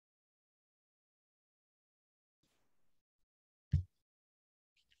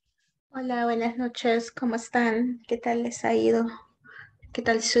Hola, buenas noches, ¿cómo están? ¿Qué tal les ha ido? ¿Qué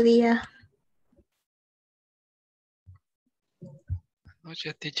tal su día?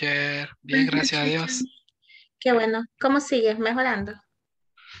 Noches, teacher. Bien, Buenas gracias a noches, Dios. Johnny. Qué bueno. ¿Cómo sigues? ¿Mejorando?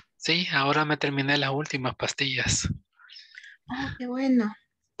 Sí, ahora me terminé las últimas pastillas. Oh, qué bueno.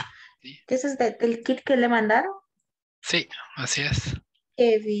 Sí, ¿Qué es del kit que le mandaron? sí, así es.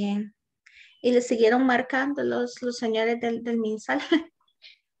 Qué bien. ¿Y le siguieron marcando los señores del MinSal?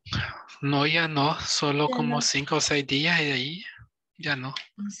 No, ya no, solo Ya como no. 5 o 6 días y de ahí ya no.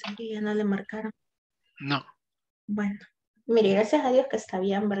 En serio, ya no le marcaron. No. Bueno, mire, gracias a Dios que está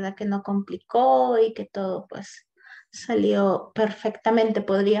bien, ¿verdad? Que no complicó y que todo, pues, salió perfectamente,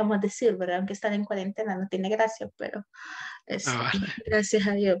 podríamos decir, ¿verdad? Aunque estar en cuarentena no tiene gracia, pero Ah, gracias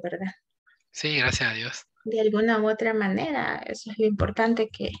a Dios, ¿verdad? sí, gracias a Dios. De alguna u otra manera, eso es lo importante,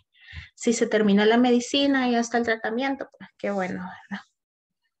 que si se terminó la medicina y hasta el tratamiento, pues qué bueno, ¿verdad?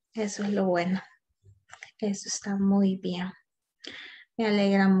 Eso es lo bueno, eso está muy bien, me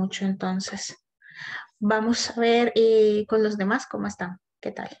alegra mucho entonces. Vamos a ver con los demás cómo están,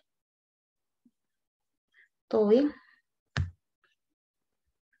 ¿qué tal? ¿Todo bien?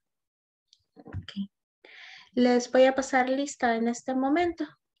 Ok. Les voy a pasar lista en este momento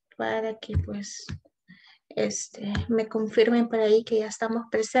para que pues me confirmen por ahí que ya estamos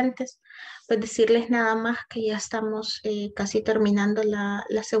presentes. Pues decirles nada más que ya estamos casi terminando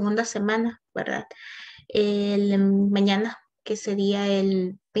la segunda semana, ¿verdad? Mañana, que sería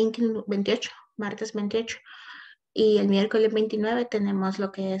el 28, martes 28, y el miércoles 29 tenemos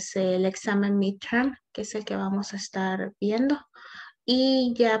lo que es el examen midterm, que es el que vamos a estar viendo.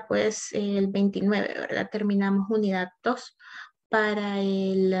 Y ya pues el 29, ¿verdad? Terminamos unidad 2 para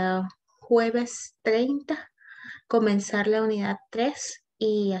el jueves 30 comenzar la unidad 3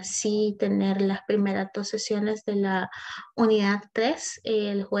 y así tener las primeras dos sesiones de la unidad 3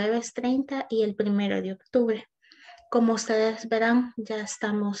 el jueves 30 y el 1 de octubre. Como ustedes verán, ya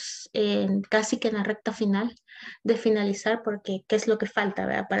estamos casi que en la recta final de finalizar, porque ¿qué es lo que falta,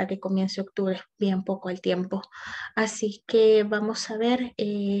 verdad? Para que comience octubre, bien poco el tiempo. Así que vamos a ver,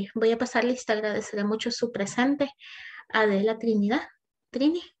 voy a pasar lista, agradeceré mucho su presente. Adela Trinidad.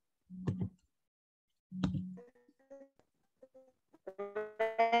 Trini.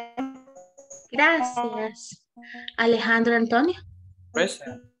 Gracias. Alejandro Antonio.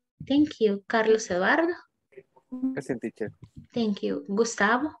 Present. Thank you. Carlos Eduardo. Present, teacher. Thank you.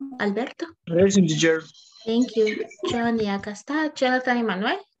 Gustavo. Alberto. Present, teacher. Thank you. Johnny, acá está. Jonathan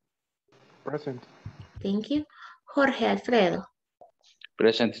Emanuel. Present. Thank you. Jorge Alfredo.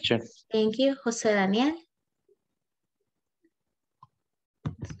 Present, teacher. Thank you. José Daniel.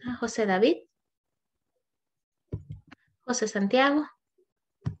 José David. José Santiago.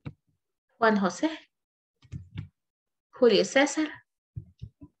 Juan José. Julio César.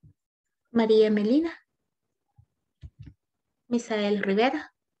 María Melina. Misael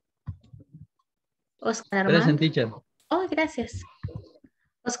Rivera. Oscar Present, Armando. teacher. Oh, gracias.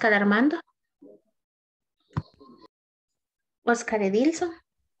 Oscar Armando. Oscar Edilson.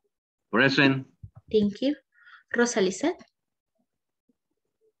 Present. Thank you. Rosa Lisette.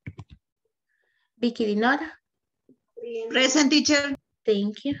 Vicky Dinora. Present, teacher.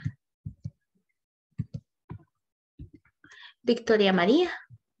 Thank you. Victoria María.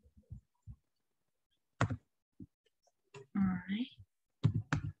 All right.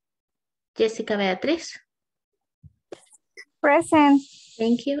 Jessica Beatriz. Present.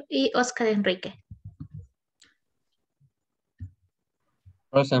 Thank you. Y Oscar Enrique.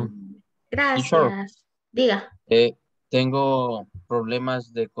 Present. Teacher, Gracias. Diga. tengo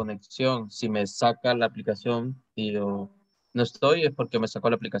problemas de conexión. Si me saca la aplicación y yo no estoy, es porque me sacó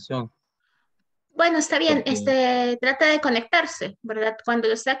la aplicación. Bueno, está bien. Porque, Trata de conectarse, ¿verdad? Cuando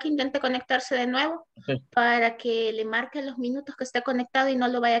lo saque, intente conectarse de nuevo ok, para que le marque los minutos que esté conectado y no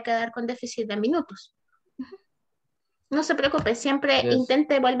lo vaya a quedar con déficit de minutos. No se preocupe, siempre yes.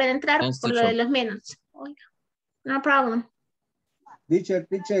 intente volver a entrar Thanks, por lo de teacher. los minutos. Oiga, no problem. Teacher,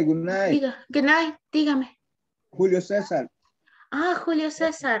 good night. Diga, good night, dígame. Julio César. Ah, Julio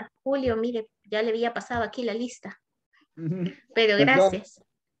César. Julio, mire, ya le había pasado aquí la lista. Pero Perdón, gracias.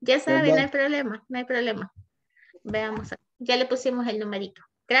 Ya sabe, no hay perdón. problema, no hay problema. Veamos, ya le pusimos el numerito.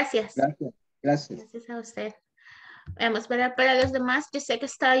 Gracias. Gracias, gracias. Gracias a usted. Vamos, para los demás, yo sé que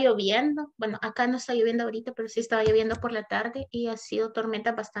está lloviendo. Bueno, acá no está lloviendo ahorita, pero sí estaba lloviendo por la tarde y ha sido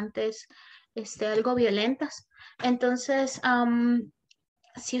tormentas bastante, algo violentas. Entonces,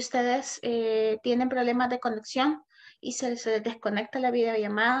 si ustedes tienen problemas de conexión y se les desconecta la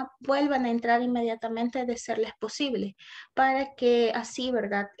videollamada, vuelvan a entrar inmediatamente de serles posible para que así,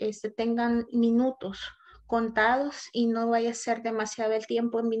 ¿verdad? Tengan minutos contados y no vaya a ser demasiado el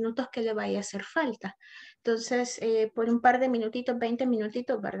tiempo en minutos que le vaya a hacer falta. Entonces, por un par de minutitos, 20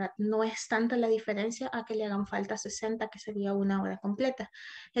 minutitos, ¿verdad? No es tanta la diferencia a que le hagan falta 60, que sería una hora completa.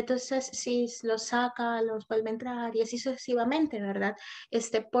 Entonces, si los saca, los vuelve a entrar y así sucesivamente, ¿verdad?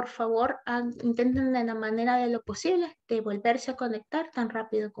 Por favor, intenten de la manera de lo posible de volverse a conectar tan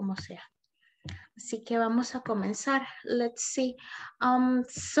rápido como sea. Así que vamos a comenzar. Let's see.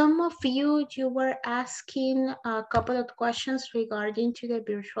 Some of you were asking a couple of questions regarding to the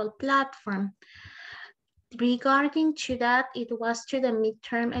virtual platform. Regarding to that, it was to the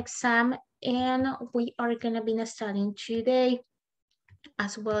midterm exam, and we are going to be studying today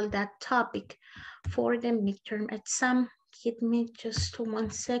as well that topic for the midterm exam. Give me just 1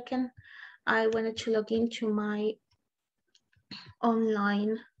 second. I wanted to log into my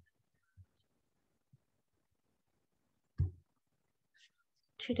online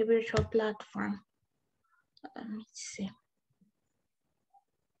to the virtual platform. Let me see.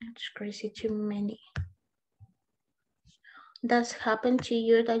 It's crazy, too many. Does happen to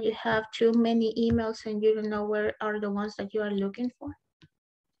you that you have too many emails and you don't know where are the ones that you are looking for?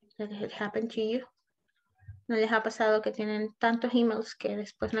 That it happened to you? ¿No les ha pasado que tienen tantos emails que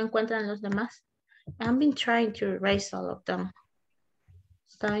después no encuentran los demás? I've been trying to erase all of them.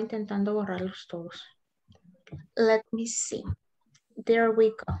 Estaba intentando borrarlos todos. Let me see. There we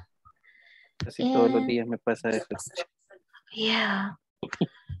go. Casi todos los días me pasa eso. Yeah.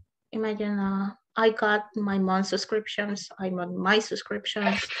 Imagine I got my month subscriptions. I'm on my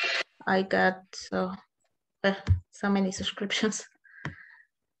subscriptions. I got so many subscriptions.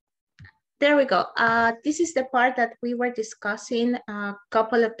 There we go. This is the part that we were discussing a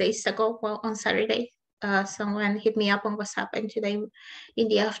couple of days ago. Well, on Saturday, someone hit me up on WhatsApp and today in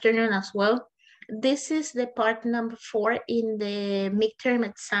the afternoon as well. This is the part number 4 in the midterm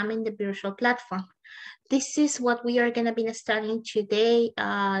exam in the virtual platform. This is what we are going to be studying today,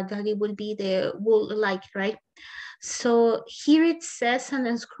 that it will be the would like, right? So here it says and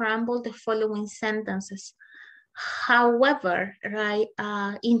unscramble the following sentences. However, right,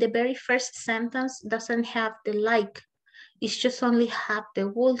 in the very first sentence doesn't have the like. It's just only have the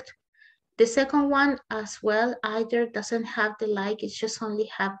would. The second one as well either doesn't have the like, it's just only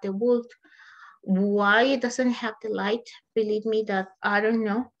have the would. Why it doesn't have the like, believe me that I don't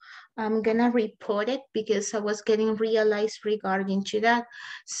know. I'm gonna report it because I was getting realized regarding to that.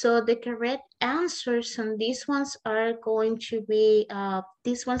 So the correct answers on these ones are going to be,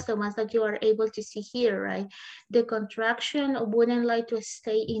 these ones, the ones that you are able to see here, right? The contraction wouldn't like to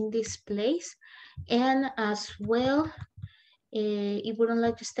stay in this place. And as well, you wouldn't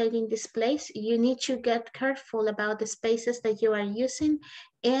like to stay in this place, you need to get careful about the spaces that you are using,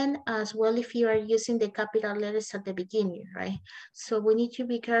 and as well if you are using the capital letters at the beginning, right? So we need to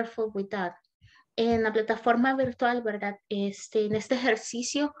be careful with that. En la plataforma virtual, ¿verdad? En este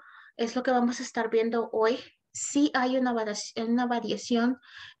ejercicio es lo que vamos a estar viendo hoy. Sí hay una variación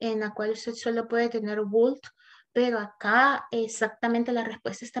en la cual usted solo puede tener would, pero acá exactamente la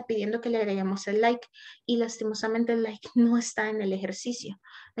respuesta está pidiendo que le agreguemos el like y lastimosamente el like no está en el ejercicio.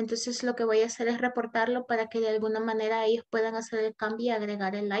 Entonces lo que voy a hacer es reportarlo para que de alguna manera ellos puedan hacer el cambio y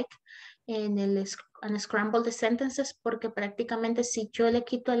agregar el like en el unscramble the sentences, porque prácticamente si yo le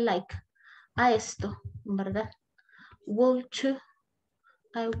quito el like a esto, ¿verdad?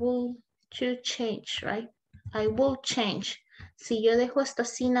 I will to change, right? I will change. Si yo dejo esto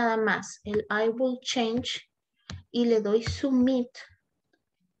así nada más, el I will change, y le doy submit,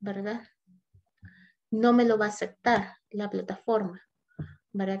 ¿verdad? No me lo va a aceptar la plataforma,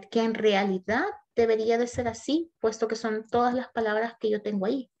 ¿verdad? Que en realidad debería de ser así, puesto que son todas las palabras que yo tengo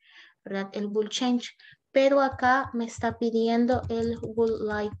ahí, ¿verdad? El will change, pero acá me está pidiendo el would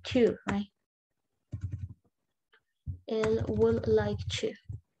like to, right? El would like to.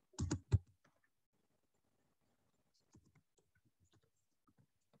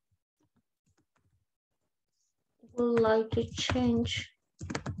 Would like to change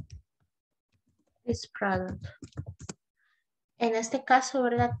this product. En este caso,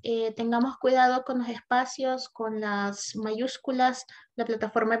 ¿verdad? Tengamos cuidado con los espacios, con las mayúsculas. La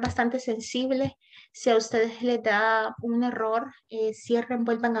plataforma es bastante sensible. Si a ustedes les da un error, cierren,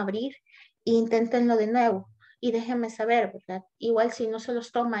 vuelvan a abrir e inténtenlo de nuevo. Y déjenme saber, ¿verdad? Igual si no se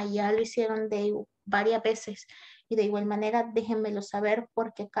los toma y ya lo hicieron de varias veces y de igual manera, déjenmelo saber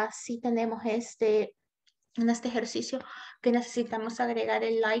porque acá sí tenemos en este ejercicio que necesitamos agregar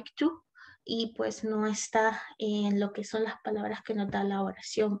el like to y pues no está en lo que son las palabras que nos da la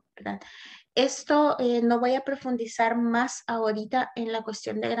oración, ¿verdad? Esto no voy a profundizar más ahorita en la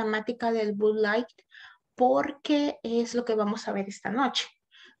cuestión de gramática del would like porque es lo que vamos a ver esta noche.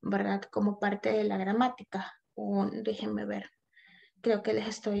 ¿verdad? Como parte de la gramática. O déjenme ver. Creo que les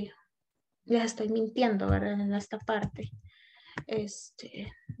estoy mintiendo, ¿verdad? En esta parte.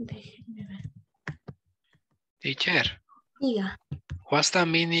 Déjenme ver. Teacher, Diga. what's the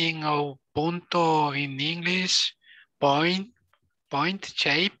meaning of punto in English? Point,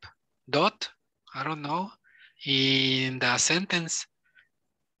 shape, dot? I don't know. In the sentence.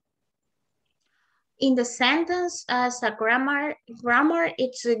 In the sentence, as a grammar,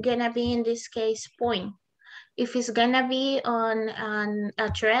 it's gonna be in this case point. If it's gonna be on an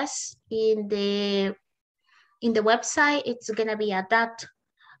address in the website, it's gonna be a dot.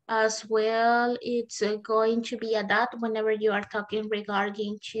 As well, it's going to be a dot whenever you are talking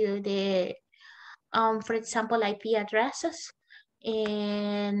regarding to the, for example, IP addresses.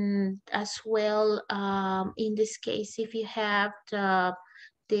 And as well, in this case, if you have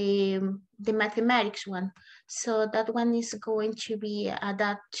the mathematics one, so that one is going to be a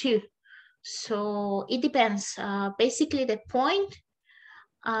dot too. So it depends. Basically, the point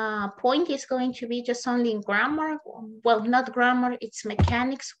is going to be just only in grammar. Well, not grammar, it's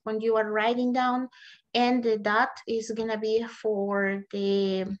mechanics when you are writing down, and the dot is gonna be for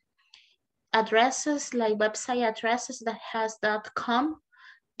the addresses, like website addresses that has .com,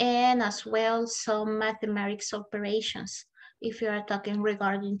 and as well some mathematics operations if you are talking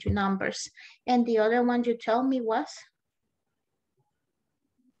regarding to numbers. And the other one you told me was?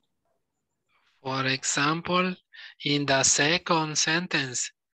 For example, in the second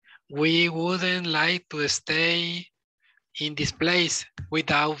sentence, we wouldn't like to stay in this place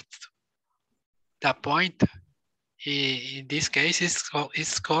without the point. In this case,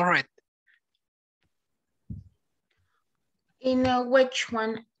 it's correct. In which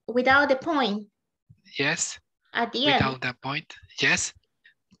one? Without the point? Yes. At the Without end? the point, yes.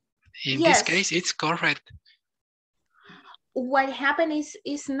 In Yes. this case, it's correct. What happened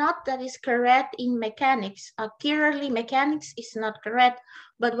is not that it's correct in mechanics. Clearly, mechanics is not correct,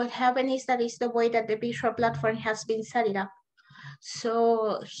 but what happened is that it's the way that the visual platform has been set it up.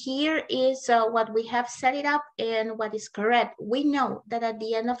 So here is what we have set it up and what is correct. We know that at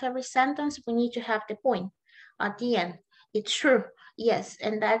the end of every sentence, we need to have the point at the end. It's true, yes,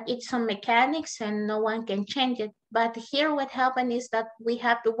 and that it's some mechanics and no one can change it. But here what happened is that we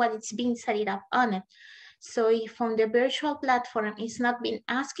have what it's being set it up on it. So if on the virtual platform it's not been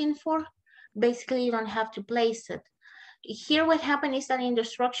asking for, basically you don't have to place it. Here what happened is that in the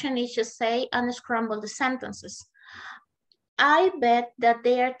instruction is just say unscramble the sentences. I bet that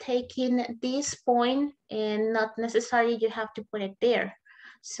they are taking this point and not necessarily you have to put it there.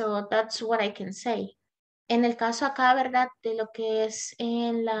 So that's what I can say. En el caso acá, ¿verdad? De lo que es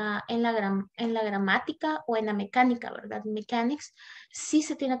en la gramática o en la mecánica, ¿verdad? Mechanics, sí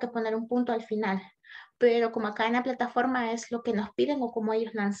se tiene que poner un punto al final. Pero como acá en la plataforma es lo que nos piden o como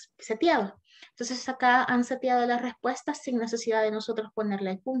ellos la han seteado. Entonces acá han seteado las respuestas sin necesidad de nosotros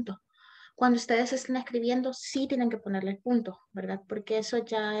ponerle el punto. Cuando ustedes estén escribiendo, sí tienen que ponerle el punto, ¿verdad? Porque eso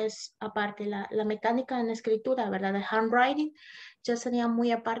ya es aparte, la mecánica en la escritura, ¿verdad? El handwriting ya sería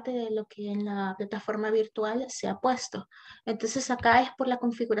muy aparte de lo que en la plataforma virtual se ha puesto. Entonces acá es por la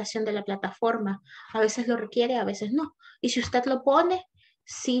configuración de la plataforma. A veces lo requiere, a veces no. Y si usted lo pone,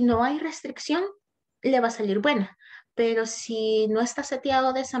 si no hay restricción, le va a salir buena. Pero si no está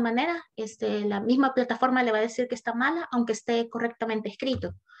seteado de esa manera, la misma plataforma le va a decir que está mala, aunque esté correctamente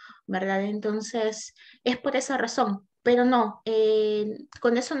escrito, ¿verdad? Entonces, es por esa razón. Pero no,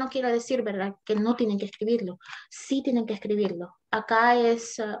 con eso no quiero decir, ¿verdad? Que no tienen que escribirlo. Sí tienen que escribirlo. Acá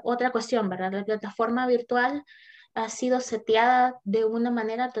es otra cuestión, ¿verdad? La plataforma virtual ha sido seteada de una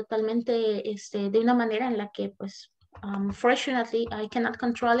manera totalmente, de una manera en la que, pues, unfortunately, I cannot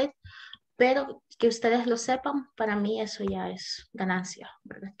control it. Pero que ustedes lo sepan, para mí eso ya es ganancia,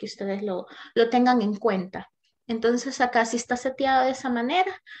 ¿verdad? Que ustedes lo tengan en cuenta. Entonces acá si está seteado de esa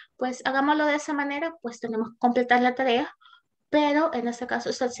manera, pues hagámoslo de esa manera, pues tenemos que completar la tarea, pero en este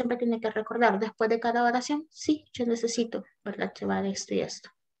caso usted siempre tiene que recordar, después de cada oración, sí, yo necesito, ¿verdad? Llevar esto y esto.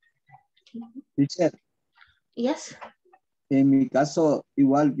 Teacher, Yes. en mi caso,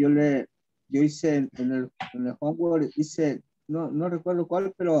 igual yo hice en el homework, hice, no recuerdo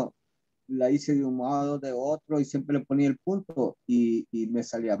cuál, pero la hice de un modo, de otro, y siempre le ponía el punto, y me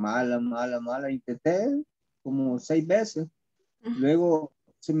salía mala. Intenté como 6 veces. Luego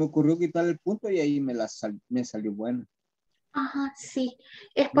se me ocurrió quitar el punto y ahí me salió bueno. Ajá, sí,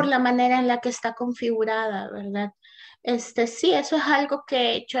 es por la manera en la que está configurada, ¿verdad? Sí, eso es algo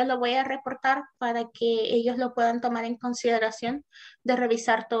que yo lo voy a reportar para que ellos lo puedan tomar en consideración de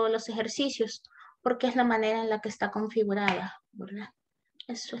revisar todos los ejercicios, porque es la manera en la que está configurada, ¿verdad?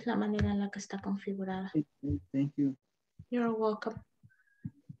 Eso es la manera en la que está configurada. Thank you. You're welcome.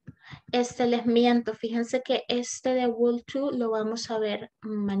 Les miento, fíjense que de will to lo vamos a ver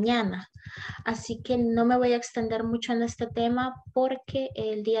mañana. Así que no me voy a extender mucho en este tema porque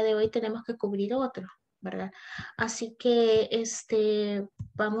el día de hoy tenemos que cubrir otro, ¿verdad? Así que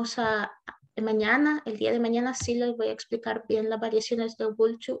vamos a mañana, el día de mañana sí les voy a explicar bien las variaciones de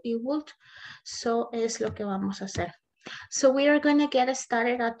will to y would. So es lo que vamos a hacer. So we are going to get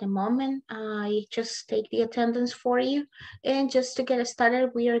started at the moment. I just take the attendance for you. And just to get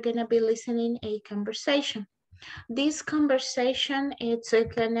started, we are going to be listening a conversation. This conversation is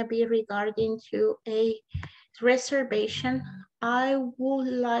going to be regarding to a reservation. I would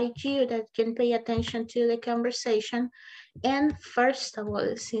like you that can pay attention to the conversation. And first of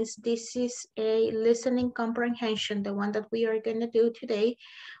all, since this is a listening comprehension, the one that we are going to do today,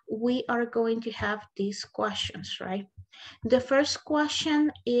 we are going to have these questions, right? The first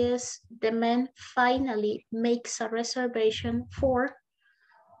question is, the man finally makes a reservation for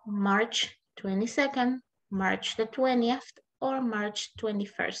March 22nd, March the 20th, or March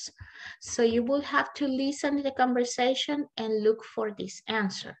 21st. So you will have to listen to the conversation and look for this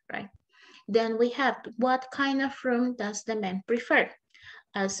answer, right? Then we have, what kind of room does the man prefer?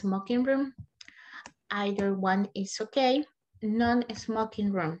 A smoking room, either one is okay,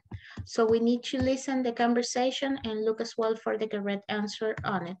 non-smoking room. So we need to listen the conversation and look as well for the correct answer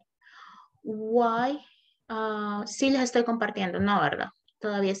on it. Why? Sí les estoy compartiendo, ¿no, verdad?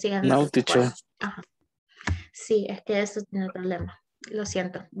 Todavía siguen. No, teacher. Ajá. Sí, es que eso tiene el problema. Lo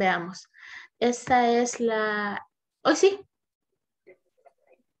siento, veamos. Esta es la... Oh, sí.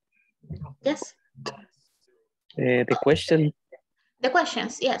 Yes. The question. The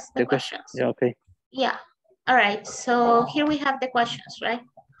questions, yes, the questions. Yeah, okay. Yeah. All right, so here we have the questions, right?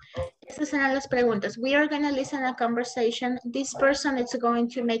 Estas serán las preguntas. We are going to listen a conversation. This person is going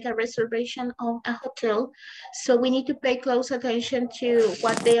to make a reservation of a hotel. So we need to pay close attention to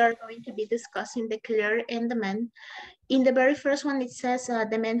what they are going to be discussing, the clerk and the man. In the very first one, it says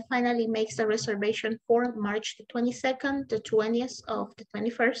the man finally makes the reservation for March the 22nd, the 20th of the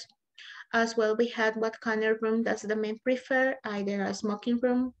 21st. As well, we had what kind of room does the man prefer, either a smoking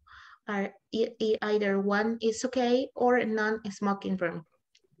room, or either one is okay, or a non-smoking room.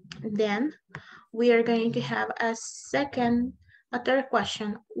 Then we are going to have a third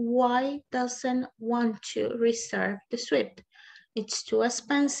question. Why doesn't want to reserve the suite? It's too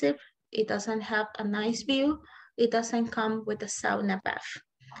expensive. It doesn't have a nice view. It doesn't come with a sauna bath.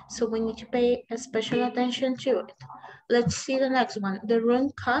 So we need to pay special attention to it. Let's see the next one. The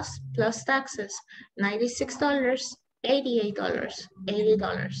room cost plus taxes, $96, $88,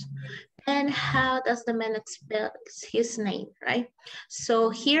 $80. And how does the man spell his name, right? So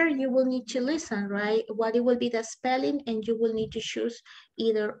here you will need to listen, right? What it will be the spelling, and you will need to choose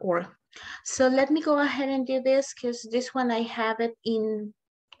either or. So let me go ahead and do this because this one I have it in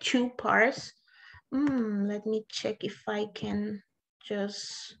 2 parts. Let me check if I can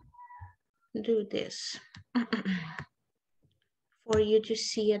just do this for you to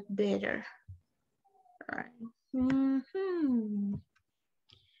see it better. All right.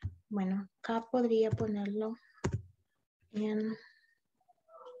 Bueno, acá podría ponerlo en...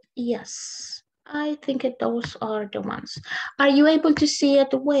 Yes, I think those are the ones. Are you able to see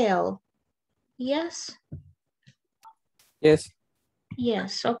it well? Yes? Yes.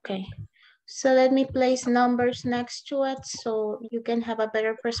 Yes, okay. So let me place numbers next to it so you can have a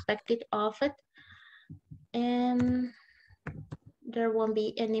better perspective of it. And there won't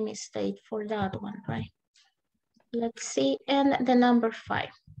be any mistake for that one, right? Let's see, and the number 5.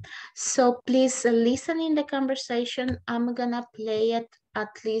 So please listen in the conversation. I'm gonna play it at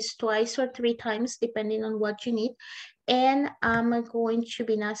least 2 or 3 times, depending on what you need. And I'm going to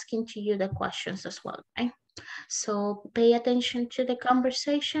be asking to you the questions as well, right? So pay attention to the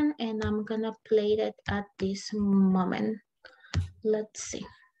conversation, and I'm gonna play it at this moment. Let's see.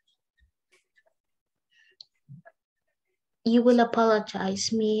 You will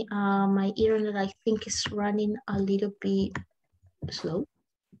apologize me. My internet, I think, is running a little bit slow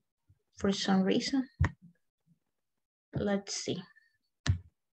for some reason. Let's see.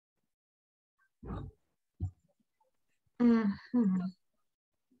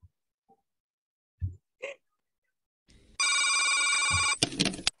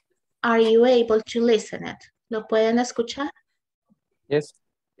 Are you able to listen it? ¿Lo pueden escuchar? Yes.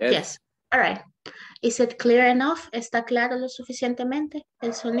 Yes. All right. Is it clear enough? ¿Está claro lo suficientemente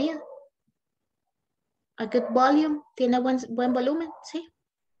el sonido? A good volume? ¿Tiene buen volumen? ¿Sí?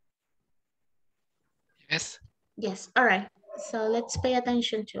 Yes. Yes. All right. So let's pay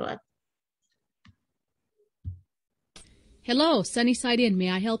attention to it. Hello, Sunnyside Inn. May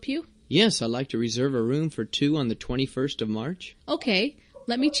I help you? Yes, I'd like to reserve a room for 2 on the 21st of March. Okay.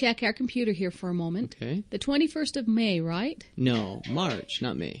 let me check our computer here for a moment. Okay. The 21st of May, right? No, March,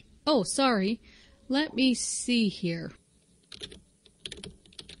 not May. Oh, sorry. Let me see here.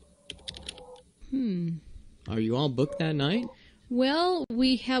 Are you all booked that night? Well,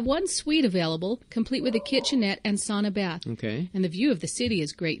 we have one suite available, complete with a kitchenette and sauna bath. Okay. And the view of the city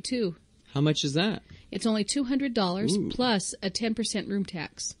is great, too. How much is that? It's only $200 Ooh. plus a 10% room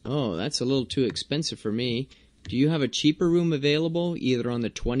tax. Oh, that's a little too expensive for me. Do you have a cheaper room available, either on the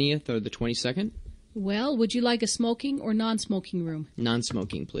 20th or the 22nd? Well, would you like a smoking or non-smoking room?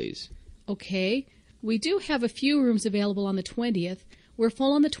 Non-smoking, please. Okay. We do have a few rooms available on the 20th. We're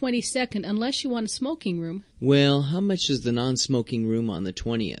full on the 22nd unless you want a smoking room. Well, how much is the non-smoking room on the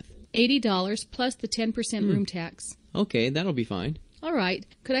 20th? $80 plus the 10% room tax. Okay, that'll be fine. All right.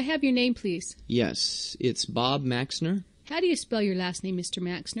 Could I have your name, please? Yes, it's Bob Maxner. How do you spell your last name, Mr.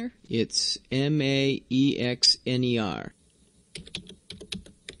 Maxner? It's Maxner.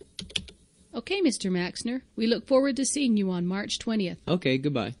 Okay, Mr. Maxner. We look forward to seeing you on March 20th. Okay,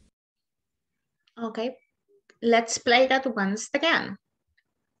 goodbye. Okay, let's play that once again.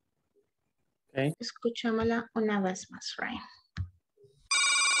 Okay. Escuchémosla una vez más, right?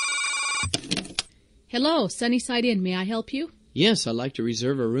 Hello, Sunnyside Inn. May I help you? Yes, I'd like to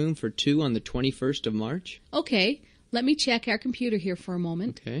reserve a room for 2 on the 21st of March. Okay. Let me check our computer here for a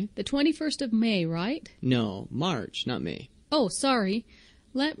moment. Okay. The 21st of May, right? No, March, not May. Oh, sorry.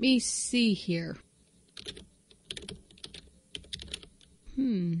 Let me see here.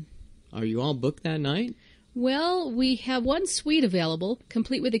 Are you all booked that night? Well, we have one suite available,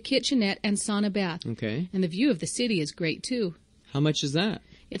 complete with a kitchenette and sauna bath. Okay. And the view of the city is great, too. How much is that?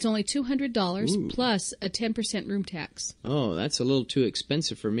 It's only $200 Ooh. plus a 10% room tax. Oh, that's a little too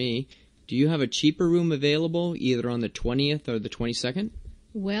expensive for me. Do you have a cheaper room available, either on the 20th or the 22nd?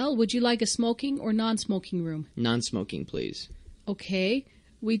 Well, would you like a smoking or non-smoking room? Non-smoking, please. Okay.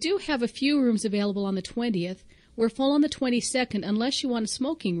 We do have a few rooms available on the 20th. We're full on the 22nd unless you want a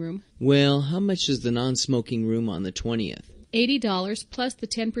smoking room. Well, how much is the non-smoking room on the 20th? $80 plus the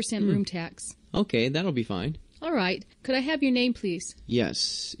 10% room tax. Okay, that'll be fine. All right. Could I have your name, please?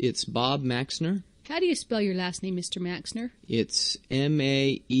 Yes, it's Bob Maxner. How do you spell your last name, Mr. Maxner? It's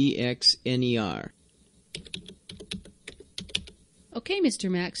Maxner. Okay, Mr.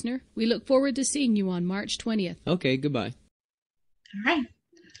 Maxner. We look forward to seeing you on March 20th. Okay, goodbye. All right.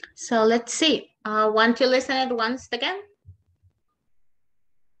 So let's see. Want to listen it once again?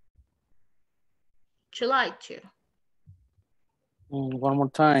 Would you like to? One more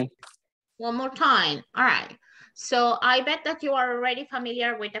time. One more time. All right. So I bet that you are already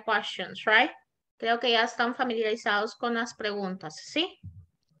familiar with the questions, right? Creo que ya están familiarizados con las preguntas, ¿sí?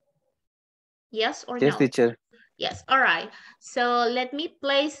 Yes or Yes, no? teacher. Yes, all right. So let me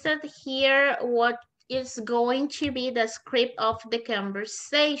place it here what is going to be the script of the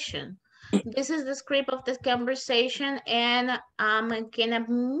conversation. This is the script of the conversation, and I'm gonna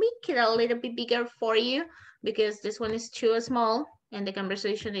make it a little bit bigger for you because this one is too small and the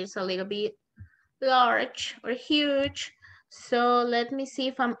conversation is a little bit large or huge. So let me see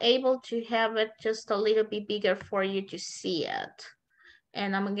if I'm able to have it just a little bit bigger for you to see it.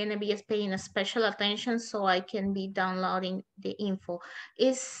 And I'm gonna be paying a special attention so I can be downloading the info.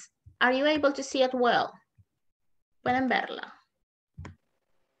 Are you able to see it well? Pueden verla.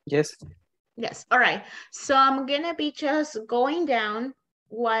 Yes. Yes, all right. So I'm gonna be just going down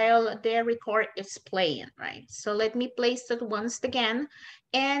while the record is playing, right? So let me place it once again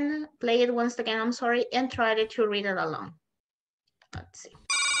and play it once again, I'm sorry, and try to read it along. Let's see.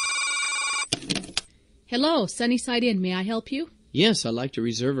 Hello, Sunnyside Inn. May I help you? Yes, I'd like to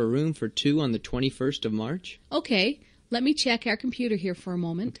reserve a room for 2 on the 21st of March. Okay. Let me check our computer here for a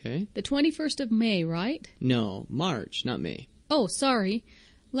moment. Okay. The 21st of May, right? No, March, not May. Oh, sorry.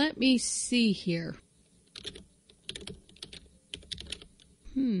 Let me see here.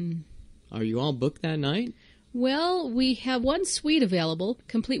 Are you all booked that night? Well, we have one suite available,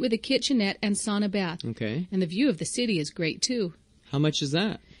 complete with a kitchenette and sauna bath. Okay. And the view of the city is great, too. How much is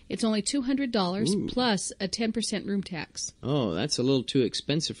that? It's only $200 Ooh. plus a 10% room tax. Oh, that's a little too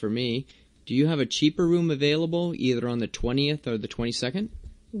expensive for me. Do you have a cheaper room available, either on the 20th or the 22nd?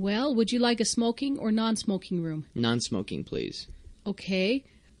 Well, would you like a smoking or non-smoking room? Non-smoking, please. Okay.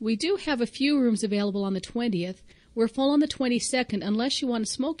 We do have a few rooms available on the 20th. We're full on the 22nd unless you want a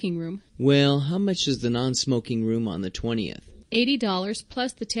smoking room. Well, how much is the non-smoking room on the 20th? $80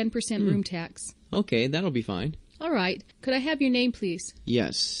 plus the 10% room tax. Okay, that'll be fine. All right. Could I have your name, please?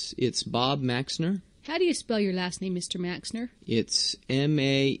 Yes, it's Bob Maxner. How do you spell your last name, Mr. Maxner? It's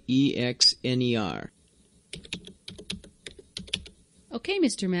Maxner. Okay,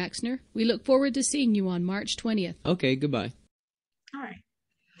 Mr. Maxner. We look forward to seeing you on March 20th. Okay, goodbye. All right.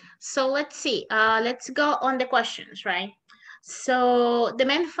 So let's see. Let's go on the questions, right? So the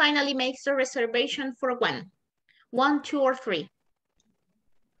man finally makes the reservation for when? 1, 2, or 3?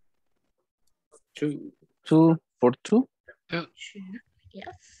 2. 2 for 2.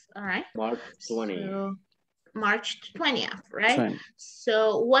 Yes. All right. March 20. So, March 20th, right? 20.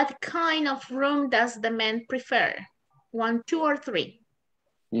 So what kind of room does the man prefer? 1, 2, or 3?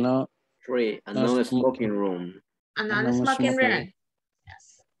 No. 3. A No non-smoking room. A non-smoking room.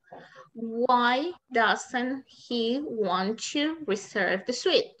 Yes. Why doesn't he want to reserve the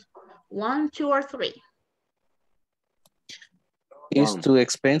suite? 1, 2, or 3? It's too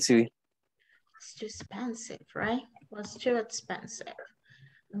expensive. It's too expensive, right? What's too expensive?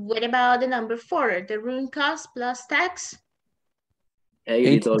 What about the number 4? The room cost plus tax?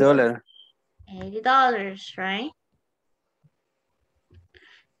 $80. $80, right?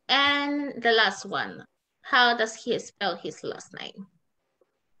 And the last one, how does he spell his last name?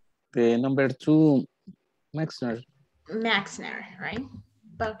 The number 2, Maxner. Maxner, right?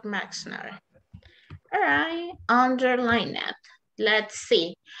 Buck Maxner. All right, underline that. Let's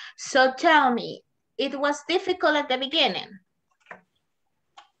see. So tell me, it was difficult at the beginning.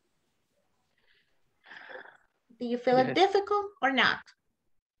 Do you feel it difficult or not?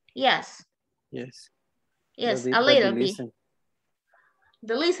 Yes. Yes. Yes, a little bit.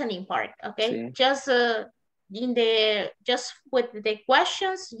 The listening part, okay? Sí. Just just with the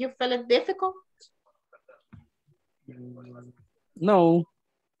questions, you feel it difficult? No.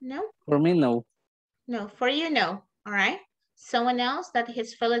 No? For me, no. No, for you, no. All right. Someone else that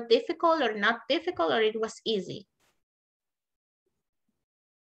has felt it difficult or not difficult, or it was easy?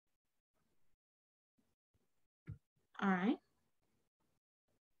 All right.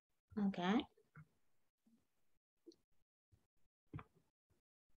 Okay.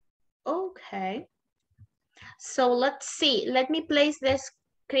 Okay. So let's see. Let me place this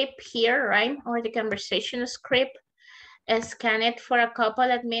script here, right? Or the conversation script. Scan it for a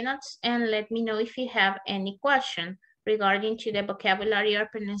couple of minutes and let me know if you have any question regarding to the vocabulary or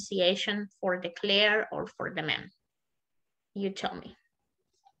pronunciation for declare or for the man. You tell me.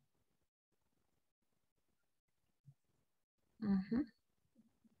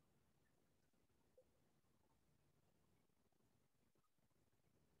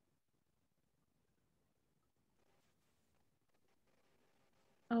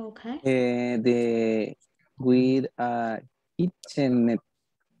 Okay. With a kitchenette.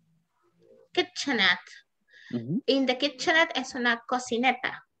 Kitchenette. In the kitchenette es una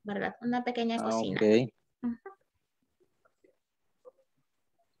cocineta, ¿verdad? Una pequeña cocina. Okay.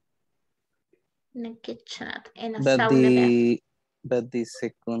 Una kitchenette in a sauna bed. But the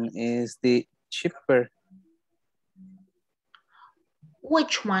second is the cheaper.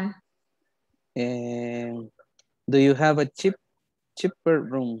 Which one? Do you have a cheaper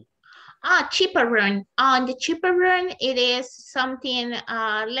room? Cheaper room. On the cheaper room, it is something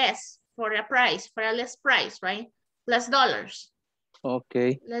less for a price, for a less price, right? Less dollars.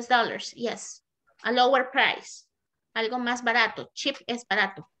 Okay. Less dollars, yes. A lower price. Algo más barato. Cheap es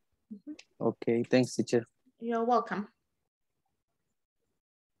barato. Okay, thanks, teacher. You're welcome.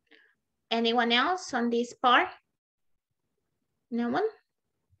 Anyone else on this part? No one?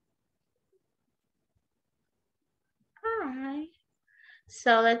 All right.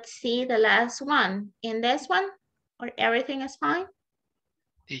 So let's see the last one. In this one, or everything is fine?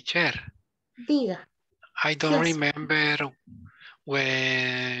 Teacher. Diga. I don't remember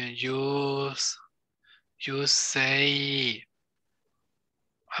when you say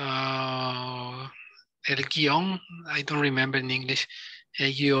el guión. I don't remember in English.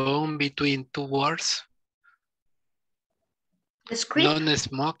 El guión between two words. The script?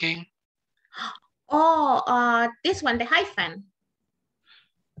 Non-smoking. Oh, this one, the hyphen.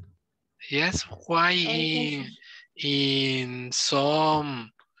 Yes, why in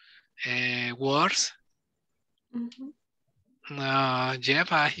some words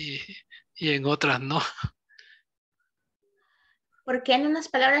lleva y en otras no? ¿Por qué en unas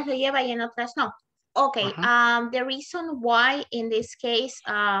palabras lo lleva y en otras no? Okay, the reason why in this case,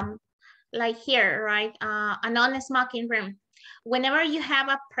 like here, right, a non-smoking room, whenever you have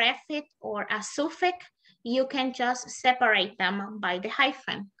a prefix or a suffix, you can just separate them by the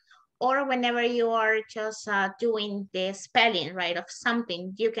hyphen. Or whenever you are just doing the spelling, right, of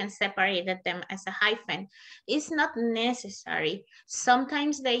something, you can separate them as a hyphen. It's not necessary.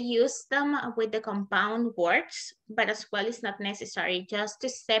 Sometimes they use them with the compound words, but as well it's not necessary just to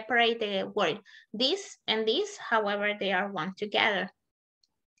separate the word. This and this, however, they are one together.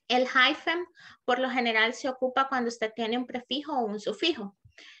 El hyphen, por lo general, se ocupa cuando usted tiene un prefijo o un sufijo.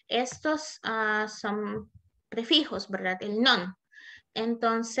 Estos son prefijos, ¿verdad? El non.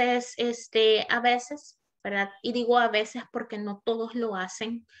 Entonces, a veces, ¿verdad? Y digo a veces porque no todos lo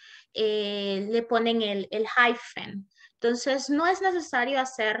hacen, le ponen el hyphen. Entonces, no es necesario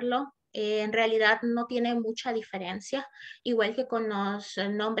hacerlo. En realidad no tiene mucha diferencia, igual que con los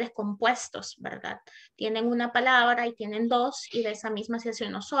nombres compuestos, ¿verdad? Tienen una palabra y tienen dos y de esa misma se hace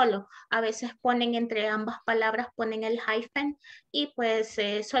uno solo. A veces ponen entre ambas palabras, ponen el hyphen y pues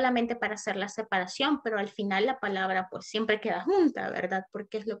solamente para hacer la separación, pero al final la palabra pues siempre queda junta, ¿verdad?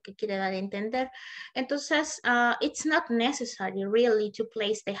 Porque es lo que quiere dar a entender. Entonces, it's not necessary really to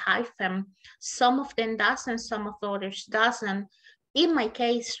place the hyphen. Some of them doesn't, some of others doesn't. In my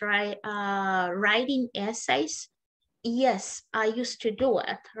case, right, writing essays, yes, I used to do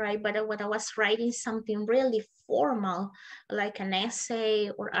it, right? But when I was writing something really formal, like an essay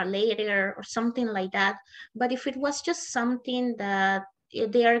or a letter or something like that, but if it was just something that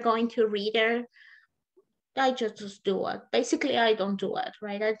they are going to read it, I just do it. Basically, I don't do it,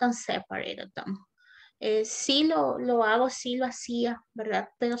 right? I don't separate them. Sí lo hago, sí lo hacía, ¿verdad?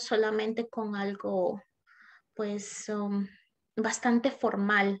 Pero solamente con algo, pues, bastante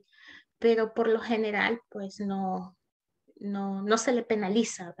formal, pero por lo general, pues no se le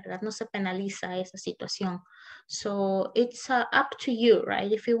penaliza, ¿verdad? No se penaliza esa situación. So it's up to you,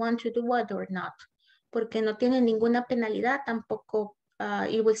 right? If you want to do it or not. Porque no tiene ninguna penalidad, tampoco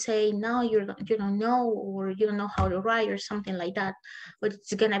it will say, no, you don't know, or you don't know how to write or something like that. But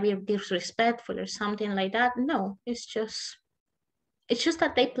it's gonna be disrespectful or something like that. No, it's just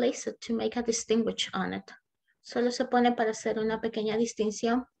that they place it to make a distinguish on it. Solo se pone para hacer una pequeña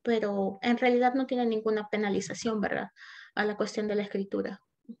distinción, pero en realidad no tiene ninguna penalización, ¿verdad? A la cuestión de la escritura.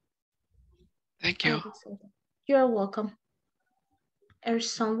 Thank you. You're welcome.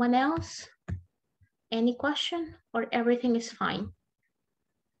 Is someone else? Any question or everything is fine?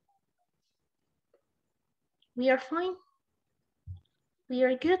 We are fine? We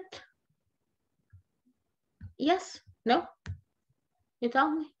are good? Yes? No? You tell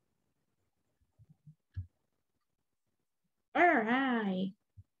me. All right.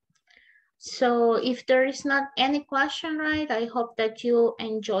 So if there is not any question, right, I hope that you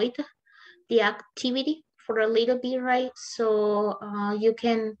enjoyed the activity for a little bit, right? So you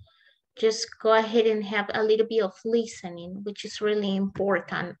can just go ahead and have a little bit of listening, which is really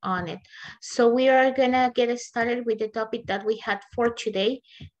important on it. So we are gonna get started with the topic that we had for today.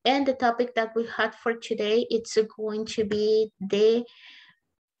 And the topic that we had for today, it's going to be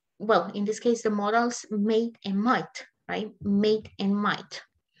well, in this case, the modals made and might, right? Made and might.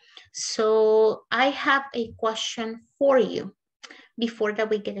 So I have a question for you before that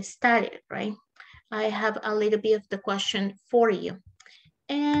we get started, right? I have a little bit of the question for you.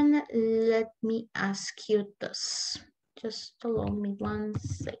 And let me ask you this. Just allow me 1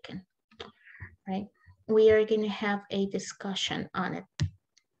 second, right? We are going to have a discussion on it.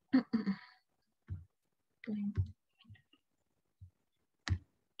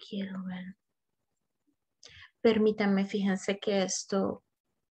 Quiero ver. Permítanme, fíjense que esto...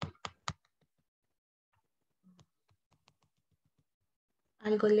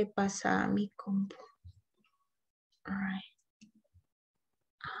 Algo le pasa a mi compu. All right.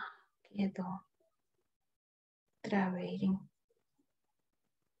 Quedó traveling.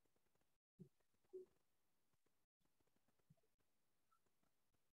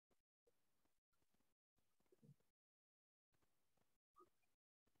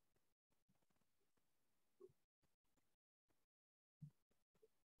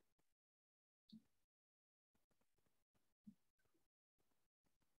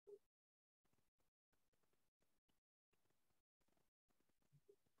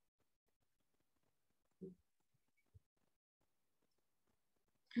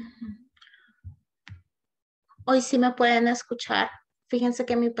 Hoy sí me pueden escuchar. Fíjense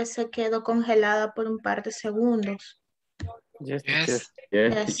que mi PC quedó congelada por un par de segundos. Yes, Yes.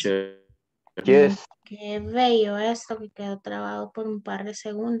 Yes, teacher. Yes. Qué bello esto que quedó trabado por un par de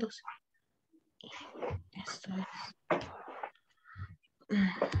segundos. Esto es.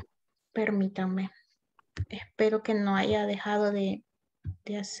 Permítanme. Espero que no haya dejado de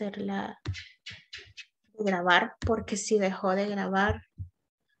hacerla, de grabar, porque si dejó de grabar,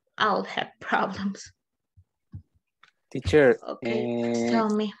 I'll have problems. Teacher, Okay, tell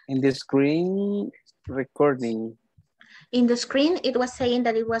me. in the screen recording. In the screen, it was saying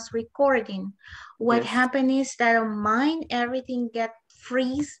that it was recording. What Yes. happened is that on mine, everything got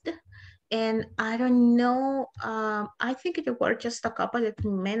freezed. And I don't know, I think it were just a couple of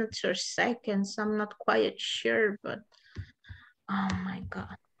minutes or seconds. I'm not quite sure, but oh my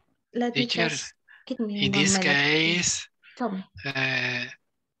God. Let me Teacher, just, give me in 1 this minute. case, Tell me.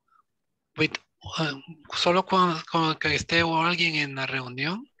 with Solo cuando que esté o alguien en la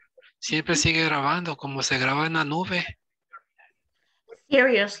reunión, siempre sigue grabando como se graba en la nube.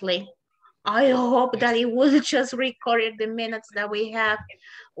 Seriously, I hope that it will just record the minutes that we have.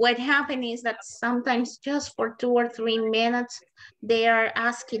 What happened is that sometimes just for 2 or 3 minutes, they are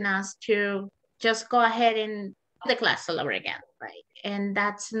asking us to just go ahead and the class all over again, right? And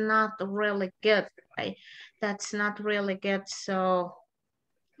that's not really good, right? That's not really good. So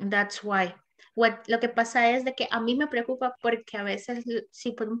that's why. Lo que pasa es de que a mí me preocupa porque a veces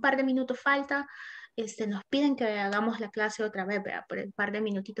si por un par de minutos falta, nos piden que hagamos la clase otra vez, ¿verdad? Por el par de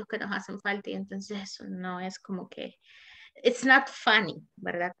minutitos que nos hacen falta y entonces eso no es como que, it's not funny,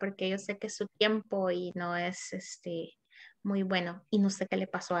 ¿verdad? Porque yo sé que es su tiempo y no es muy bueno y no sé qué le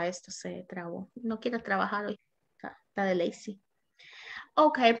pasó a esto, se trabó. No quiere trabajar hoy, está de lazy.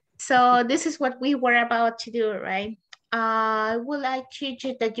 Okay, so this is what we were about to do, right? I would like to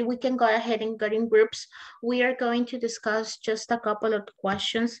that we can go ahead and get in groups. We are going to discuss just a couple of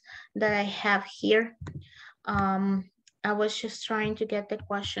questions that I have here. I was just trying to get the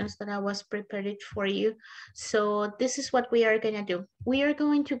questions that I was prepared for you. So this is what we are gonna do. We are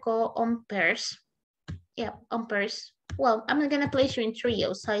going to go on pairs. Yeah, on pairs. Well, I'm not gonna place you in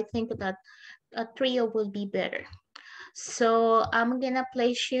trios. I think that a trio will be better. So I'm gonna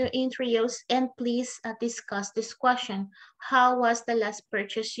place you in trios and please discuss this question. How was the last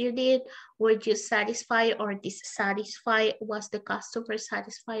purchase you did? Were you satisfied or dissatisfied? Was the customer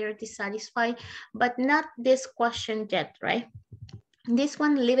satisfied or dissatisfied? But not this question yet, right? This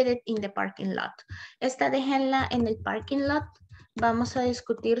one, leave it in the parking lot. Esta déjenla en el parking lot. Vamos a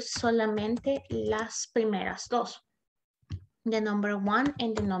discutir solamente las primeras dos. The number 1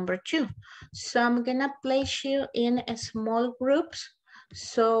 and the number 2. So I'm gonna place you in small groups.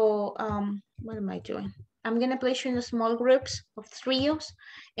 So what am I doing? I'm gonna place you in small groups of trios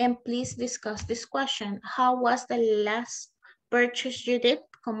and please discuss this question. How was the last purchase you did?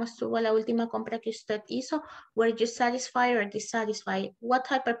 ¿Cómo estuvo la última compra que usted hizo? Were you satisfied or dissatisfied? What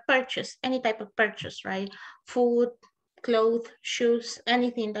type of purchase? Any type of purchase, right? Food, clothes, shoes,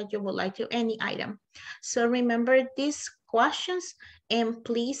 anything that you would like to, any item. So remember these questions and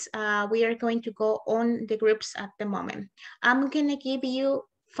please, we are going to go on the groups at the moment. I'm gonna give you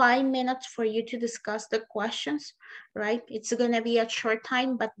 5 minutes for you to discuss the questions, right? It's gonna be a short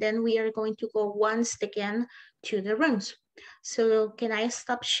time, but then we are going to go once again to the rooms. So can I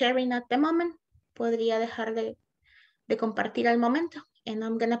stop sharing at the moment? Podría dejar de compartir al momento and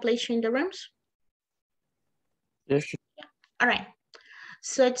I'm gonna place you in the rooms. Yes. Yeah. All right.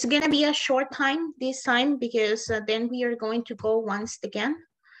 So it's gonna be a short time this time because then we are going to go once again.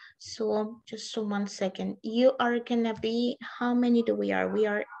 So just 1 second. You are gonna be, how many do we are? We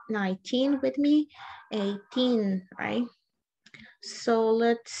are 19 with me, 18, right? So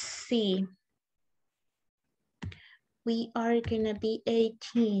let's see. We are gonna be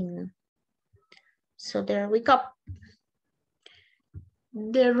 18. So there we go.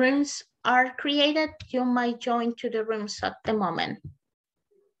 The rooms are created. You might join to the rooms at the moment.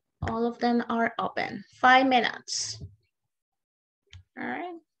 All of them are open. 5 minutes. All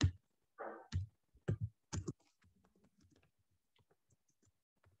right.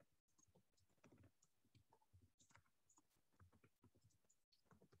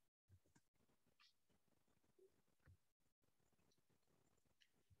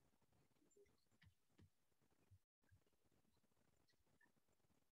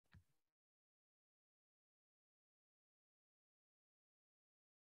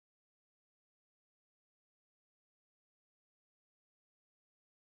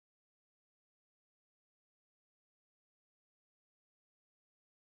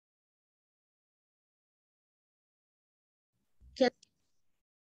 Yes.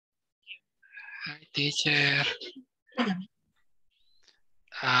 Hi, teacher.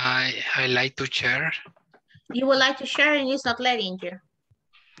 I like to share. You would like to share and it's not letting you.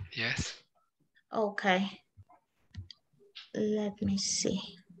 Yes. Okay. Let me see.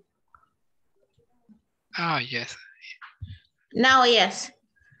 Oh, yes. Now, yes.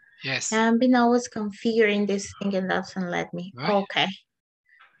 Yes. I've been always configuring this thing and doesn't let me. Right. Okay.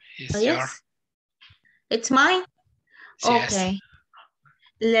 It's Oh, your. yes. It's mine? Yes. Okay.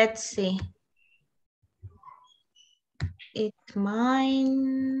 Let's see. It's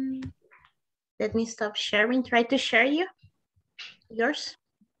mine. Let me stop sharing. Try to share you. Yours?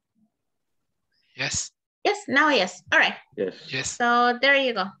 Yes. Yes, now yes. All right. Yes. Yes. So there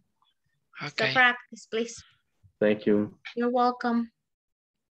you go. Okay. So practice, please. Thank you. You're welcome.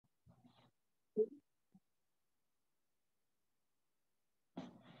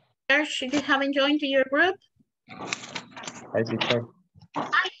 Should you haven't joined to your group? Hi, teacher.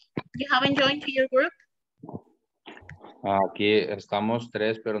 Hi. You haven't joined to your group? Aquí estamos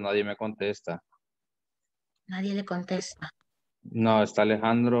 3, pero nadie me contesta. Nadie le contesta. No, está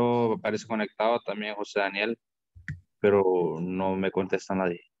Alejandro, parece conectado, también José Daniel, pero no me contesta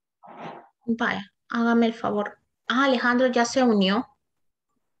nadie. Vaya, hágame el favor. Ah, Alejandro ya se unió.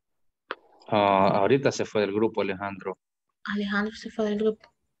 Ahorita se fue del grupo Alejandro. Alejandro se fue del grupo.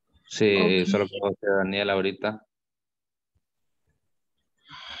 Sí, Ok. solo que José Daniel ahorita.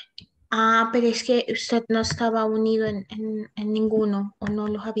 Ah, pero es que usted no estaba unido en ninguno, o no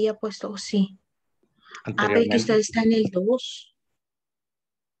los había puesto, o sí. Ah, pero es que Anteriormente, usted está en el 2.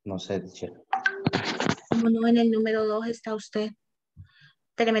 no sé, teacher. Como no, en el número 2 está usted.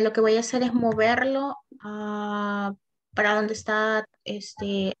 Espéreme, lo que voy a hacer es moverlo para donde está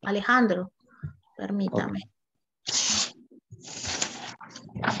Alejandro. Ok. Permítame.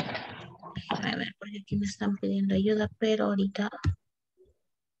 Déjeme ver, porque aquí me están pidiendo ayuda, pero ahorita.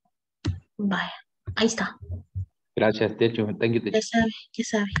 Vaya, ahí está. Gracias, teacher. Thank you, Ya teacher. sabe, ya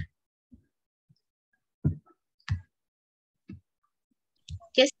sabe.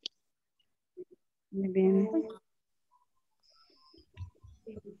 ¿Qué es? Muy bien.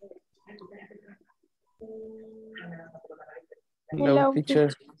 Hello,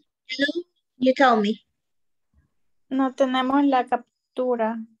 teacher. Hello, you tell me. No tenemos la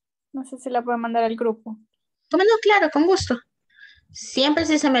captura. No sé si la puedo mandar al grupo. ¿Cómo no? Claro, con gusto. Siempre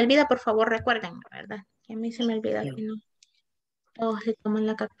si se me olvida, por favor, recuerden, ¿verdad? Que a mí se me olvida que no. Todos se toman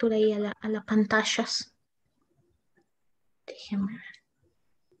la captura ahí a las pantallas. Déjenme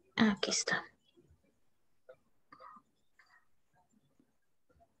ver. Aquí está.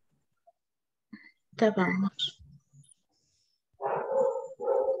 Ya vamos.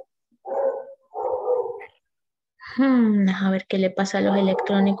 A ver qué le pasa a los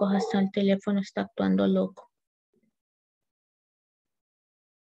electrónicos. Hasta el teléfono está actuando loco.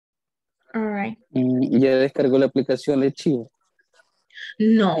 All right. Ya descargó la aplicación de Chivo.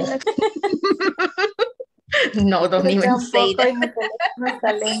 No. No, don't Yo even say tampoco that. y mi teléfono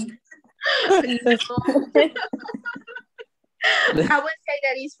está lento. No. I would say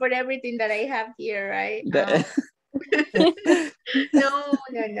that is for everything that I have here, right? No.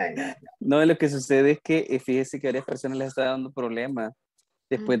 No, lo que sucede es que fíjese que a varias personas les está dando problemas.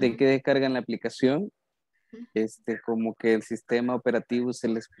 Después de que descargan la aplicación, como que el sistema operativo se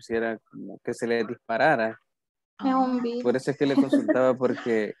les pusiera, como que se les disparara. Es un virus. Por eso es que le consultaba,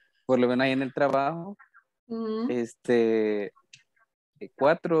 porque por lo menos ahí en el trabajo,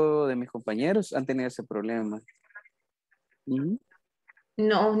 4 de mis compañeros han tenido ese problema.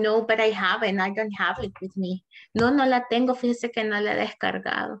 No, but I haven't. I don't have it with me. No la tengo. Fíjese que no la he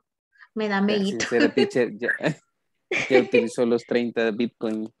descargado. Me da meíto. Sincera, teacher, ya utilizó los 30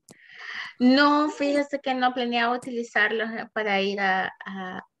 Bitcoin. No, fíjese que no planeaba utilizarlos para ir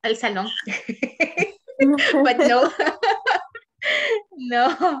al salón. But no.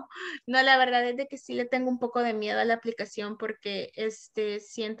 No, la verdad es de que sí le tengo un poco de miedo a la aplicación porque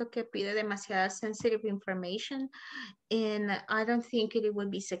siento que pide demasiada sensitive information and I don't think it would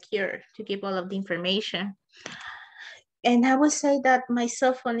be secure to give all of the information. And I would say that my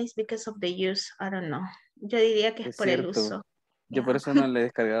cell phone is because of the use. I don't know. Yo diría que es por el uso. Yo por eso no le he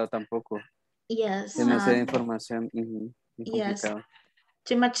descargado tampoco. Yes. Demasiada información. Yes. Complicado.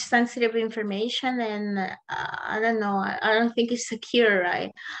 Too much sensitive information and I don't know. I don't think it's secure,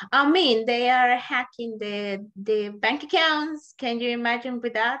 right? I mean, they are hacking the bank accounts. Can you imagine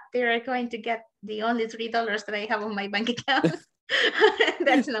with that? They are going to get the only $3 that I have on my bank account.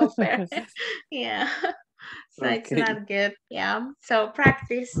 That's not fair. Yeah. So it's not good. Yeah. So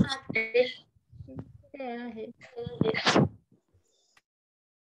practice. Yeah.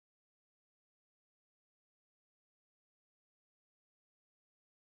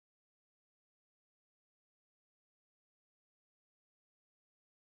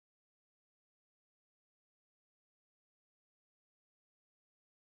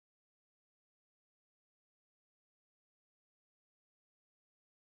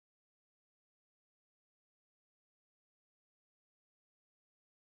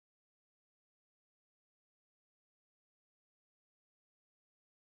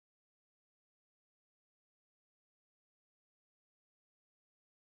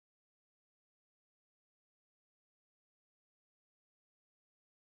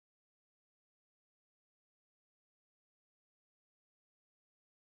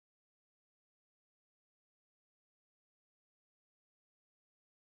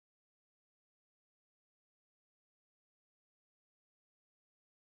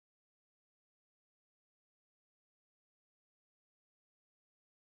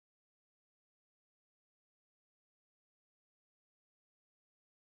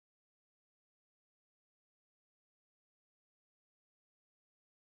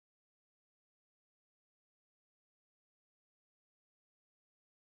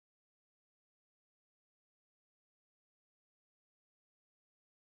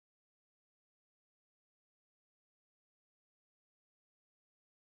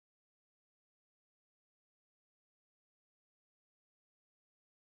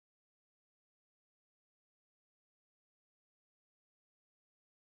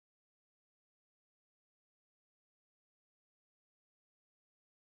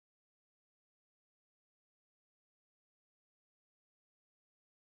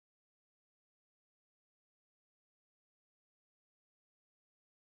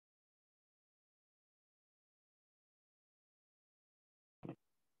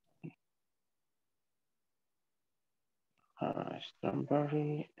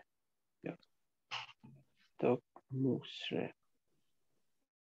 Strawberry. Dog Musre.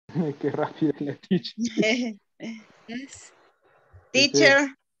 Qué rápido la teacher. Yes.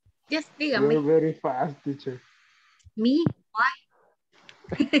 Teacher. Yes, You're dígame. very fast, teacher. Me? Why?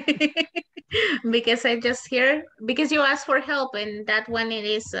 Because I just hear, because you asked for help, and that one it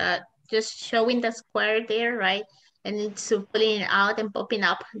is just showing the square there, right? And it's pulling it out and popping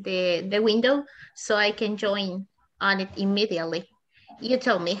up the window so I can join on it immediately. You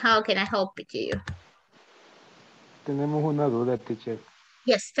tell me, how can I help you? Tenemos una duda, teacher.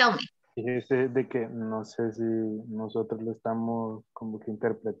 Yes, tell me. Fíjese de que no sé si nosotros lo estamos como que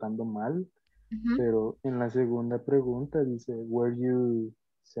interpretando mal, pero en la segunda pregunta dice, were you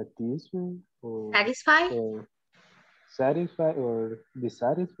satisfied? Or, Satisfied? Satisfied or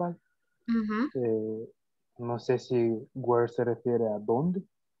dissatisfied? No sé si where se refiere a dónde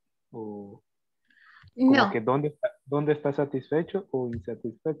o como No. que dónde está satisfecho o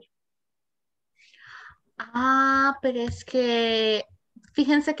insatisfecho. Ah, pero es que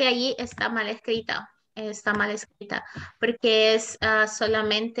fíjense que allí está mal escrita, porque es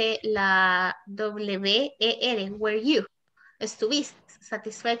solamente la W-E-R, were you, estuviste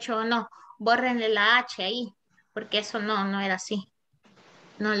satisfecho o no, bórrenle la H ahí, porque eso no era así,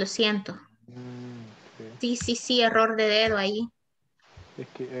 no, lo siento. Okay. Sí, error de dedo ahí. Es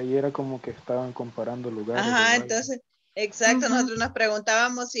que ahí era como que estaban comparando lugares. Ajá, entonces, exacto, nosotros nos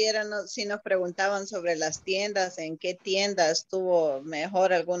preguntábamos si nos preguntaban sobre las tiendas, en qué tienda estuvo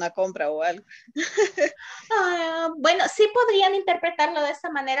mejor alguna compra o algo. Bueno, sí podrían interpretarlo de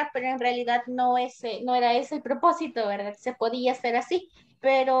esa manera, pero en realidad no era ese el propósito, ¿verdad? Se podía hacer así,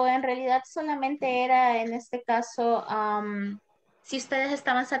 pero en realidad solamente era en este caso si ustedes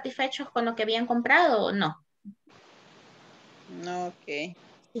estaban satisfechos con lo que habían comprado o no. No, ok.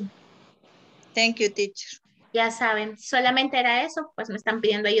 Sí. Thank you, teacher. Ya saben, solamente era eso, pues me están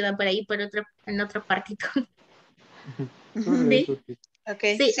pidiendo ayuda por ahí, en otro partito. ¿Sí? Ok,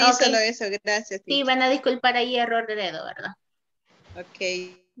 Sí, sí, solo eso, gracias, teacher. Sí, van a disculpar ahí error de dedo, ¿verdad? Ok.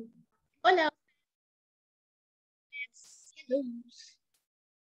 Hola. Hello.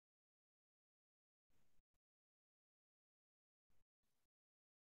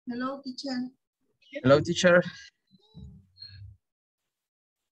 Hello, teacher. Hello, teacher.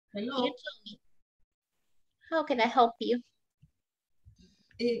 Hello. How can I help you?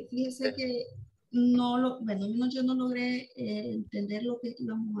 Fíjese que bueno, al menos yo no logré entender lo que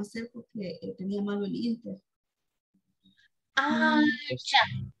íbamos a hacer porque tenía malo el Inter. Ya.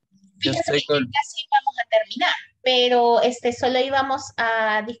 Fíjense que casi vamos a terminar, pero solo íbamos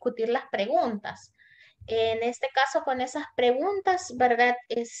a discutir las preguntas. En este caso, con esas preguntas, ¿verdad?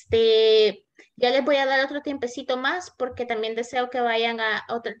 Ya les voy a dar otro tiempecito más porque también deseo que vayan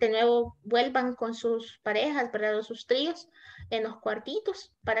de nuevo, vuelvan con sus parejas, ¿verdad? O sus tríos en los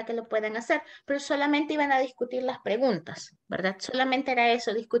cuartitos para que lo puedan hacer, pero solamente iban a discutir las preguntas, ¿verdad? Solamente era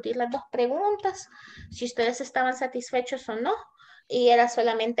eso, discutir las dos preguntas, si ustedes estaban satisfechos o no, y era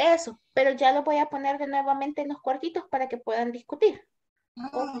solamente eso, pero ya lo voy a poner de nuevamente en los cuartitos para que puedan discutir.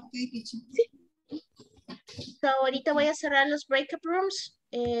 Ok, teacher. Sí. So, ahorita voy a cerrar los breakout rooms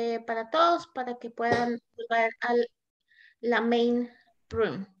para todos, para que puedan volver a la main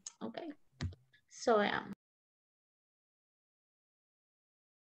room. Okay. So,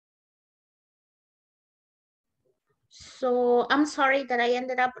 so I'm sorry that I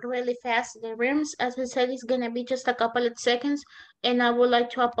ended up really fast. The rooms, as I said, is gonna be just a couple of seconds, and I would like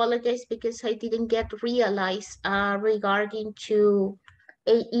to apologize because I didn't get realized regarding to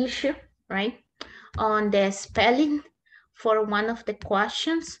a issue, right, on the spelling for one of the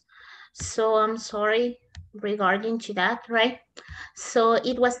questions. So I'm sorry regarding to that, right? So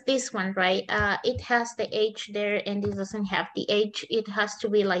it was this one, right? It has the H there and this doesn't have the H. It has to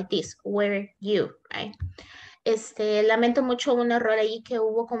be like this, where you, right? Lamento mucho un error ahí que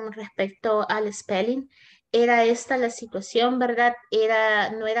hubo con respecto al spelling. Era esta la situación, ¿verdad?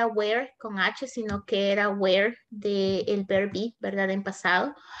 No era where con H, sino que era where del verb be, ¿verdad? En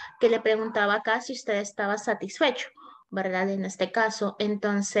pasado, que le preguntaba acá si usted estaba satisfecho, ¿verdad? En este caso.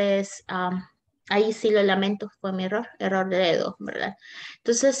 Entonces, ahí sí lo lamento, fue mi error de dedo, ¿verdad?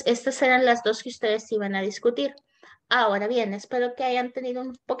 Entonces, estas eran las dos que ustedes iban a discutir. Ahora bien, espero que hayan tenido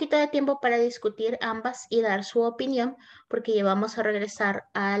un poquito de tiempo para discutir ambas y dar su opinión, porque ya vamos a regresar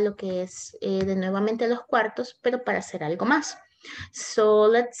a lo que es de nuevamente los cuartos, pero para hacer algo más. So,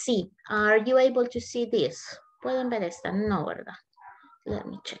 let's see. Are you able to see this? ¿Pueden ver esta? No, ¿verdad? Let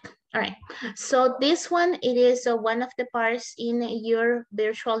me check. All right. So, this one, it is one of the parts in your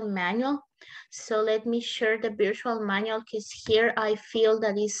virtual manual. So, let me share the virtual manual because here I feel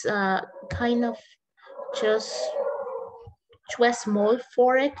that is kind of just too small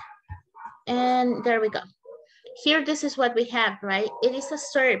for it. And there we go. Here, this is what we have, right? It is a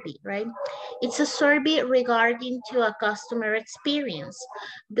survey, right? It's a survey regarding to a customer experience.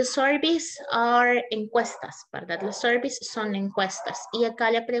 The surveys are encuestas, ¿verdad? Los surveys son encuestas. Y acá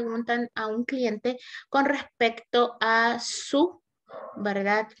le preguntan a un cliente con respecto a su,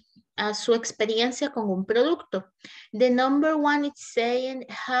 ¿verdad? A su experiencia con un producto. The number one is saying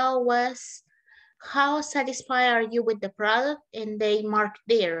how satisfied are you with the product? And they mark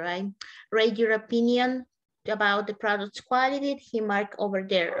there, right? Rate your opinion about the product's quality. He marked over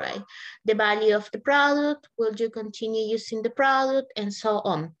there, right? The value of the product, will you continue using the product, and so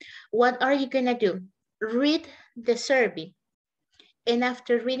on. What are you gonna do? Read the survey. And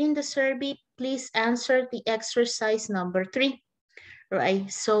after reading the survey, please answer the exercise number 3.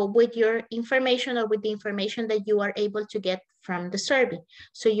 Right, so with your information or with the information that you are able to get from the survey.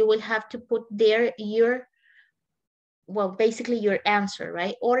 So you will have to put there your, well, basically your answer,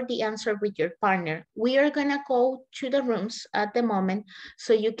 right? Or the answer with your partner. We are gonna go to the rooms at the moment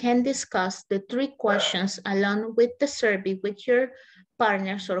so you can discuss the 3 questions along with the survey with your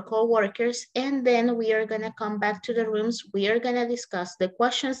partners or co-workers, and then we are gonna come back to the rooms. We are gonna discuss the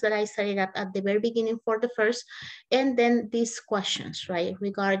questions that I set up at the very beginning for the first, and then these questions, right?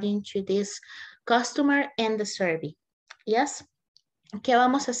 Regarding to this customer and the survey. Yes? ¿Qué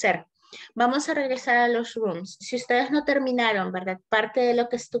vamos a hacer? Vamos a regresar a los rooms. Si ustedes no terminaron, ¿verdad? Parte de lo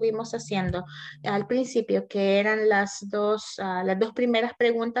que estuvimos haciendo al principio, que eran las dos primeras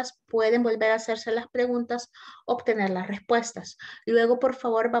preguntas, pueden volver a hacerse las preguntas, obtener las respuestas. Luego, por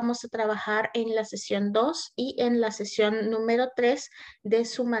favor, vamos a trabajar en la sesión 2 y en la sesión número 3 de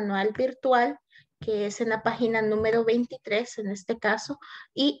su manual virtual, que es en la página número 23 en este caso,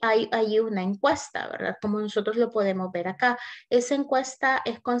 y hay una encuesta, ¿verdad? Como nosotros lo podemos ver acá. Esa encuesta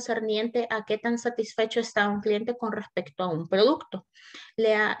es concerniente a qué tan satisfecho está un cliente con respecto a un producto.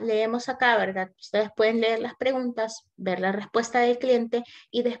 Leemos acá, ¿verdad? Ustedes pueden leer las preguntas, ver la respuesta del cliente,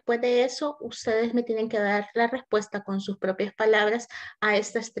 y después de eso, ustedes me tienen que dar la respuesta con sus propias palabras a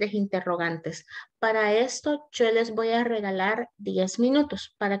estas 3 interrogantes. Para esto, yo les voy a regalar 10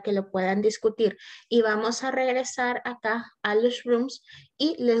 minutos para que lo puedan discutir. Y vamos a regresar acá a los rooms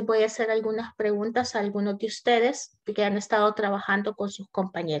y les voy a hacer algunas preguntas a algunos de ustedes que han estado trabajando con sus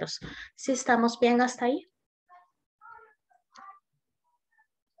compañeros. ¿Sí estamos bien hasta ahí?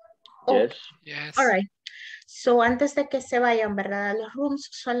 Yes. Yes. All right. So, antes de que se vayan, ¿verdad? A los rooms,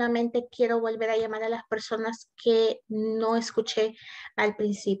 solamente quiero volver a llamar a las personas que no escuché al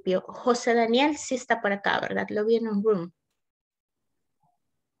principio. José Daniel sí está por acá, ¿verdad? Lo vi en un room.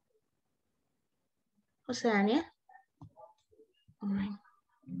 José Daniel. All right.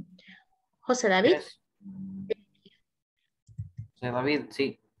 José David. Yes. José David,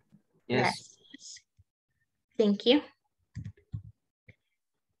 sí. Yes. Gracias. Thank you.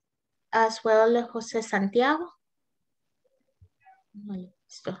 As well, José Santiago.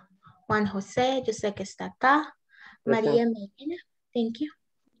 Listo. Juan José, yo sé que está acá. María Melina, thank you.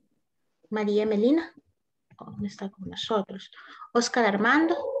 María Melina, no está con nosotros. Oscar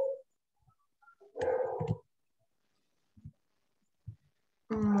Armando.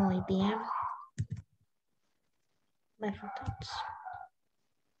 Muy bien.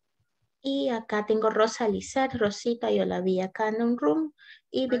 Y acá tengo Rosa Lizeth, Rosita, yo la vi acá en un room.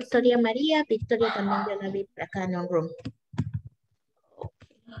 Y Victoria María, Victoria también yo la vi por acá en un room.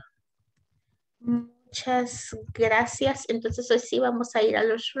 Muchas gracias. Entonces hoy sí vamos a ir a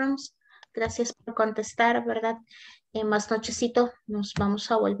los rooms. Gracias por contestar, ¿verdad? Más nochecito nos vamos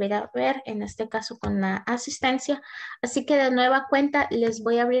a volver a ver, en este caso con la asistencia. Así que de nueva cuenta les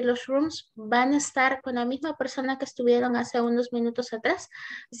voy a abrir los rooms. Van a estar con la misma persona que estuvieron hace unos minutos atrás.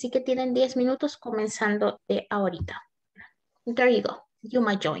 Así que tienen 10 minutos comenzando de ahorita. There you go. You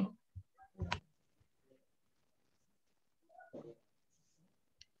might join.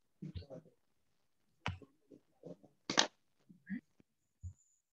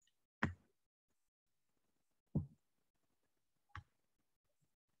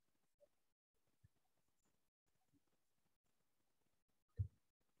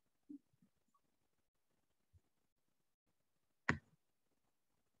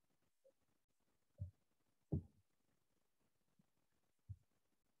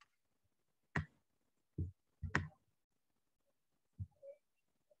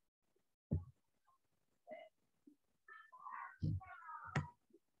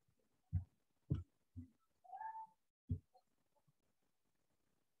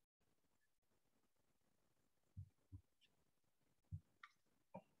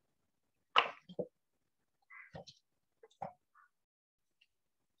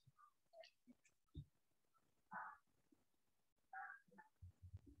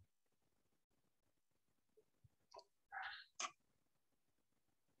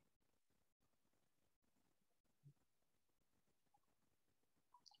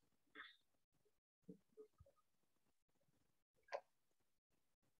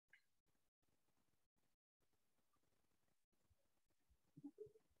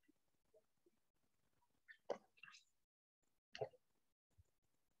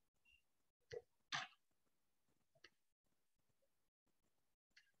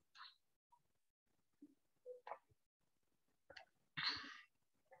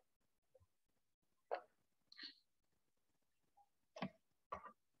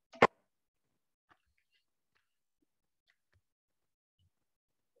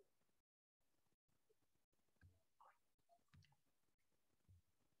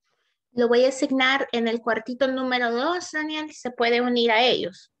 Lo voy a asignar en el cuartito número 2, Daniel, se puede unir a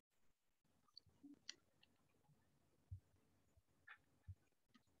ellos.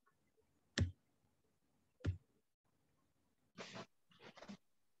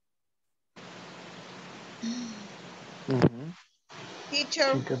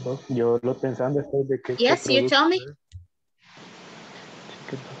 Teacher. Yo lo pensando después de que... Yes, you tell me.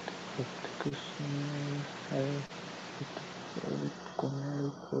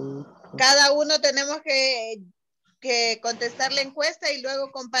 Cada uno tenemos que contestar la encuesta y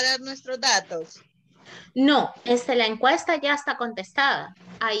luego comparar nuestros datos. No, la encuesta ya está contestada.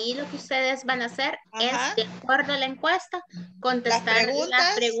 Ahí lo que ustedes van a hacer es, de acuerdo a la encuesta, contestar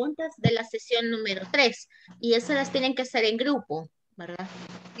las preguntas de la sesión número 3. Y eso las tienen que hacer en grupo, ¿verdad?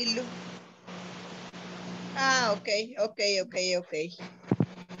 Ok.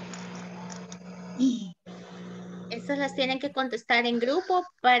 Esas las tienen que contestar en grupo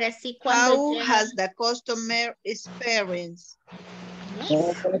para así cuando How lleguen... has the customer experience?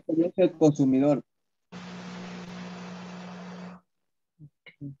 ¿Cómo fue la experiencia del consumidor?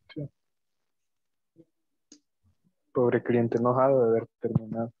 Pobre cliente enojado de haber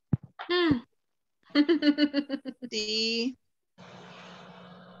terminado. Sí.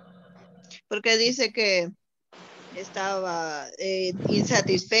 Porque dice que estaba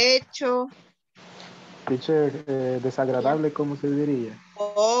insatisfecho. Teacher, desagradable, ¿cómo se diría?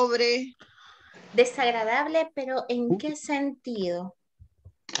 Pobre. Desagradable, pero ¿en qué sentido?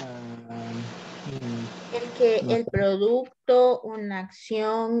 El producto, una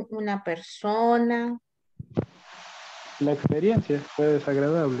acción, una persona. La experiencia fue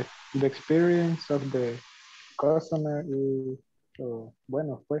desagradable. The experience of the customer is,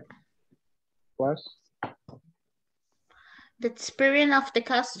 bueno, was. The experience of the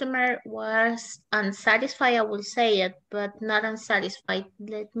customer was unsatisfied, I will say it, but not unsatisfied.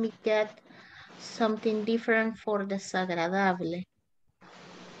 Let me get something different for desagradable.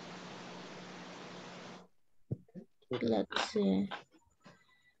 Let's see.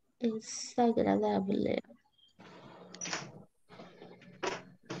 Desagradable.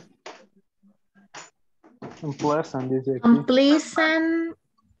 Unpleasant, dice aquí. Unpleasant,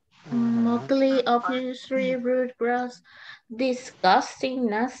 ugly, obviously, rude, gross, disgusting,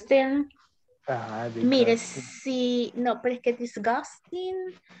 nasty. Mire, sí, no, pero es que disgusting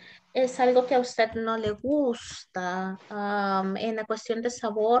es algo que a usted no le gusta en la cuestión de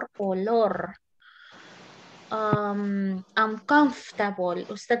sabor, olor. Uncomfortable.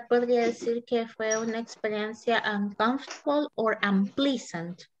 Usted podría decir que fue una experiencia uncomfortable o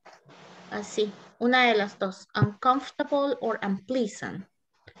unpleasant. Así, una de las dos. Uncomfortable or unpleasant.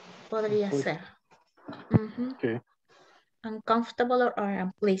 Podría ser. Uncomfortable or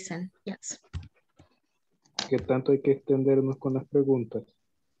unpleasant. Yes. ¿Qué tanto hay que extendernos con las preguntas?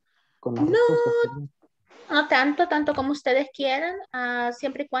 Con las respuestas. No tanto como ustedes quieran,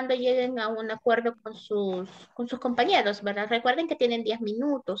 siempre y cuando lleguen a un acuerdo con sus compañeros, ¿verdad? Recuerden que tienen 10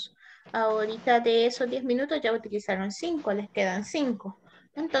 minutos. Ahorita de esos 10 minutos ya utilizaron 5, les quedan 5.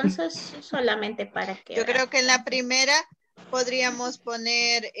 Entonces, solamente para que... Yo creo que en la primera podríamos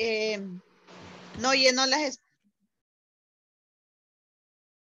poner, no llenó las...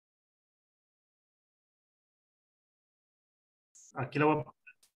 Aquí lo voy a...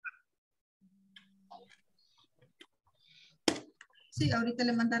 Sí, ahorita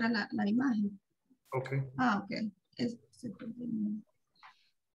le mandará la imagen. Ok. Ok.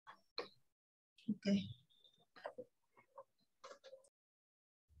 Ok.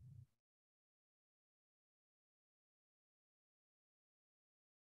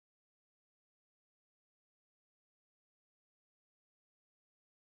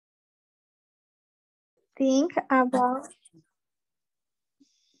 Think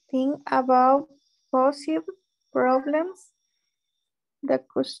about possible problems the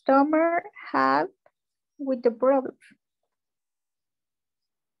customer had with the product.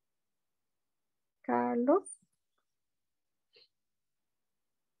 Carlos.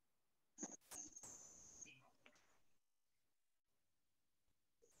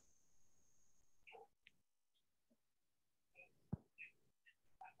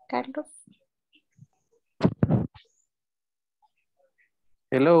 Carlos.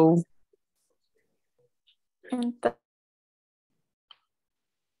 Hello.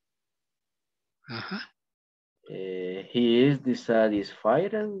 He is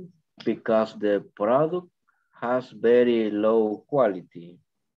dissatisfied because the product has very low quality.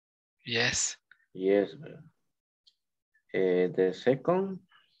 Yes. Yes. The second,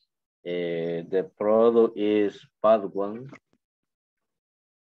 the product is bad one.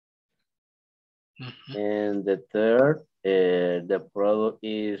 And the third, the product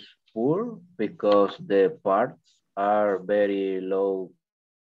is poor because the parts are very low.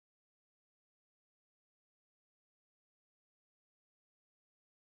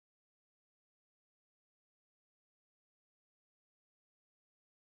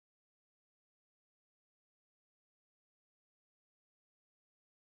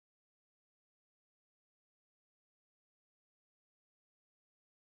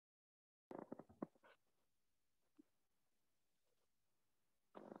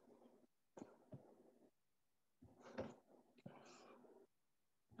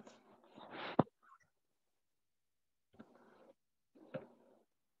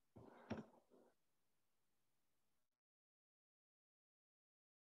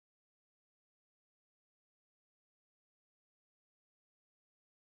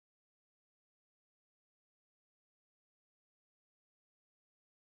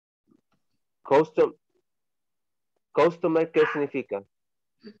 Customer, ¿qué significa?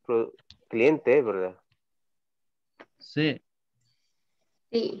 Cliente, ¿verdad? Sí.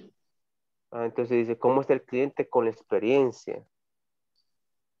 Sí. Entonces dice, ¿cómo está el cliente con la experiencia?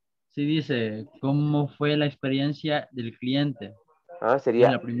 Sí dice, ¿cómo fue la experiencia del cliente?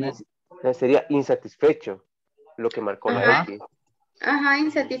 Sería, La primera. sería insatisfecho, lo que marcó la X. Ajá,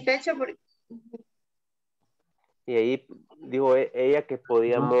 insatisfecho porque... Y ahí dijo ella que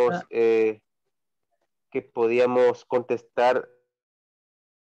podíamos contestar.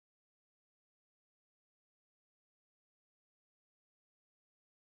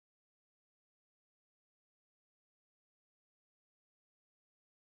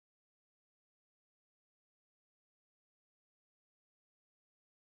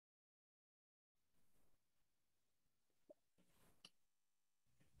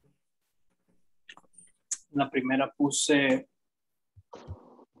 La primera puse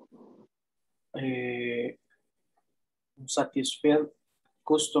satisfied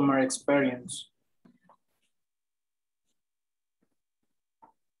customer experience.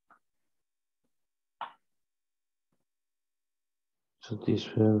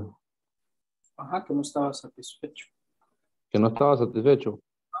 Satisfecho. Ajá, que no estaba satisfecho. Que no estaba satisfecho.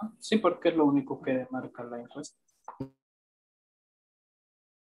 Sí, porque es lo único que marca la encuesta.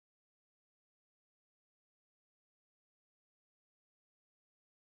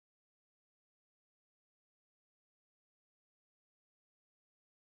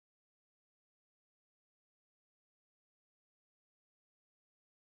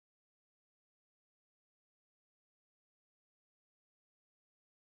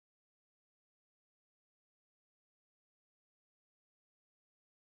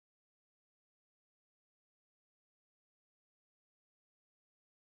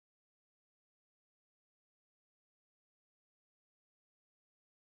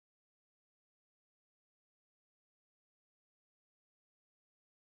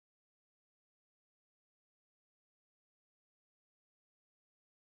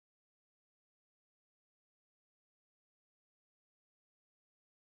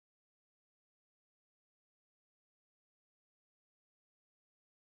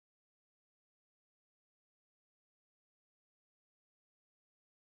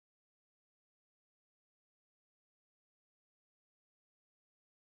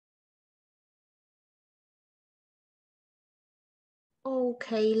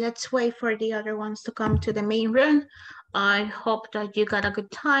 Okay, let's wait for the other ones to come to the main room. I hope that you got a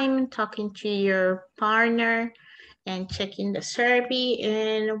good time talking to your partner and checking the survey,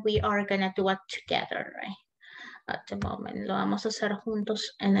 and we are gonna do it together, right? At the moment, lo vamos a hacer juntos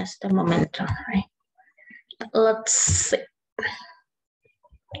en este momento, right? Let's see.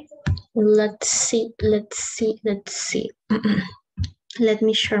 Let's see. Let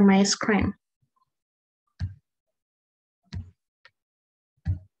me share my screen.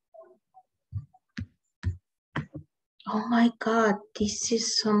 Oh my God, this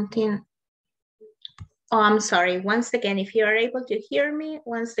is something. Oh, I'm sorry. Once again, if you are able to hear me,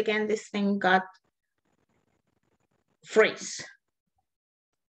 once again, this thing got freeze.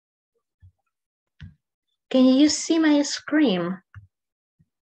 Can you see my screen?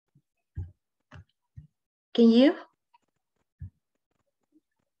 Can you?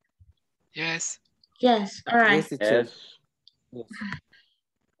 Yes. Yes, all right. Yes.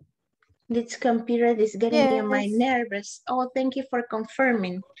 This computer is getting me on my nervous. Oh, thank you for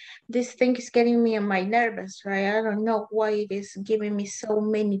confirming. This thing is getting me on my nervous, right? I don't know why it is giving me so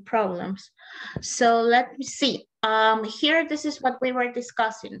many problems. So let me see. Here, this is what we were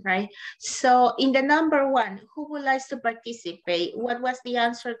discussing, right? So in the number one, who would like to participate? What was the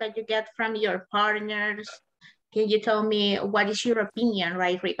answer that you get from your partners Can you tell me what is your opinion,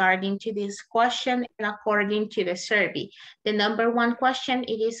 right, regarding to this question and according to the survey? The number one question,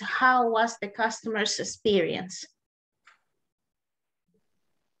 it is how was the customer's experience?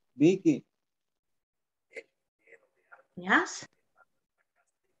 Vicky. Yes.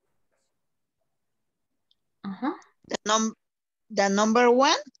 The number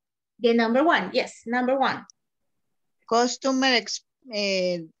one? The number one, yes, number one.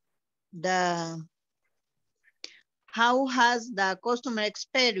 How has the customer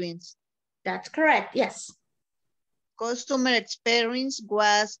experience? That's correct, yes. Customer experience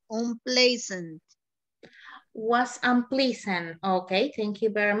was unpleasant. Was unpleasant, okay, thank you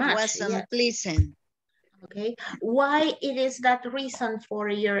very much. Was unpleasant. Okay, why it is that reason for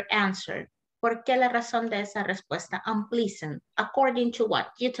your answer? ¿Por qué la razón de esa respuesta? Unpleasant, according to what?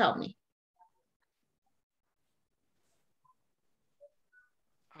 You tell me.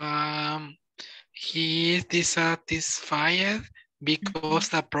 He is dissatisfied because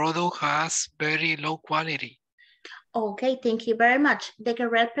the product has very low quality. Okay, thank you very much. The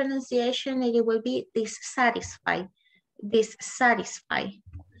correct pronunciation, it will be dissatisfied. Dissatisfied.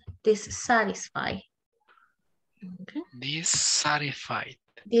 Dissatisfied. Okay. Dissatisfied.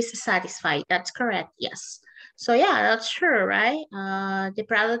 Dissatisfied, that's correct, yes. So yeah, that's true, right? The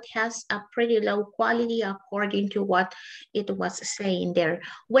product has a pretty low quality according to what it was saying there.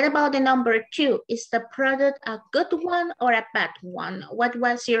 What about the number two? Is the product a good one or a bad one? What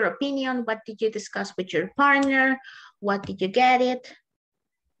was your opinion? What did you discuss with your partner? What did you get it?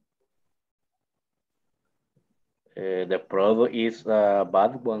 The product is a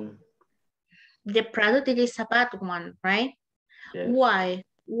bad one. The product, it is a bad one, right? Yes. Why?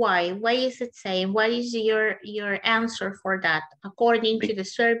 Why? Why is it saying? What is your answer for that? According to the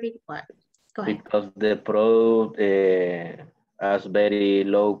survey, what? Go ahead. Because the product has very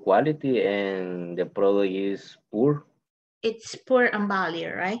low quality and the product is poor. It's poor and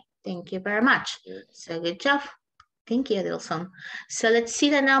value, right? Thank you very much. Yes. So good job. Thank you, Adilson. So let's see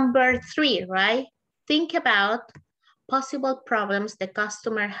the number three, right? Think about possible problems the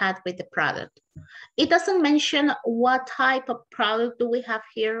customer had with the product. It doesn't mention what type of product do we have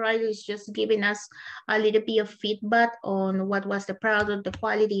here, right? It's just giving us a little bit of feedback on what was the product, the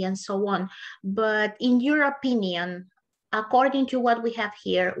quality, and so on. But in your opinion, according to what we have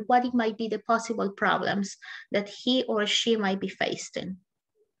here, what it might be the possible problems that he or she might be facing?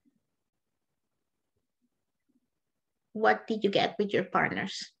 What did you get with your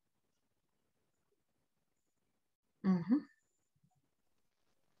partners?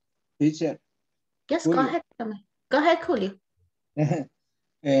 Teacher. Yes, Julio. Go ahead. Go ahead, Julio.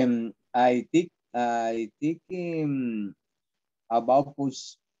 I think about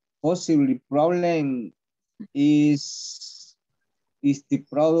possible problem is the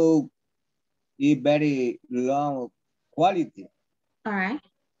product is very low quality. All right.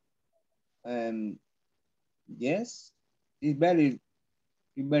 Yes, it's very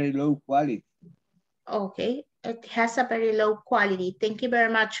low quality. Okay, it has a very low quality. Thank you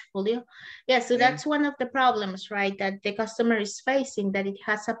very much, Julio. Yeah, so that's one of the problems, right, that the customer is facing, that it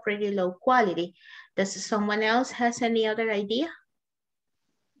has a pretty low quality. Does someone else has any other idea?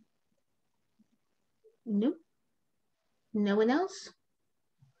 No? No one else?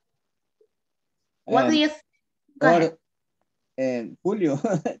 What do you think? Go ahead. Julio.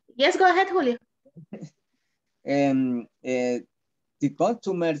 Yes, go ahead, Julio. The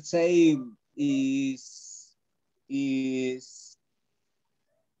customer say is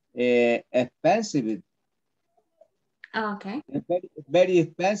expensive. Okay. Very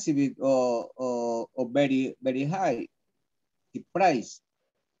expensive or very high the price.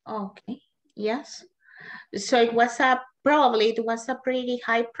 Okay. Yes. So it was probably it was a pretty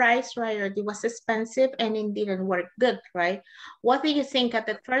high price, right? Or it was expensive and it didn't work good, right? What do you think at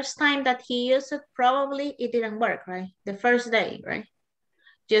the first time that he used it? Probably it didn't work, right? The first day, right?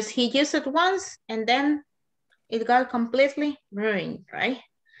 Just he used it once and then it got completely ruined, right?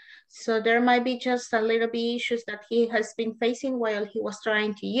 So there might be just a little bit issues that he has been facing while he was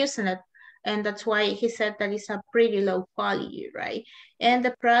trying to use it. And that's why he said that it's a pretty low quality, right? And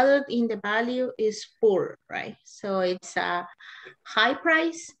the product in the value is poor, right? So it's a high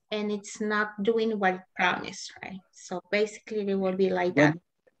price and it's not doing what it promised, right? So basically it will be like that.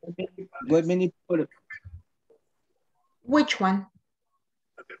 What many poor? Which one?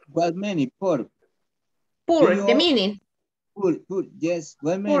 What many poor? Poor, the meaning. Poor, yes.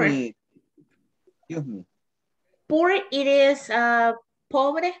 What many? Excuse me. Poor, it is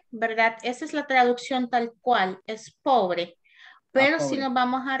pobre, ¿verdad? Esa es la traducción tal cual, es pobre. Pero si nos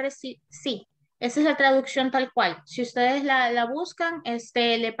vamos a recibir, sí, Esa es la traducción tal cual. Si ustedes la buscan,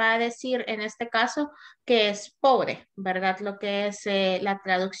 le va a decir en este caso que es pobre, ¿verdad? Lo que es la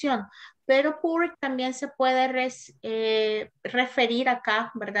traducción. Pero poor también se puede referir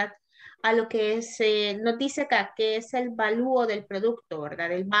acá, ¿verdad? A lo que es, nos dice acá que es el valúo del producto,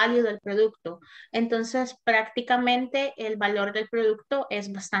 ¿verdad? El value del producto. Entonces, prácticamente el valor del producto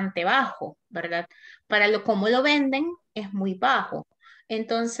es bastante bajo, ¿verdad? Para cómo lo venden, es muy bajo.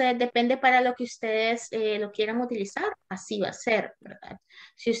 Entonces, depende para lo que ustedes lo quieran utilizar, así va a ser, ¿verdad?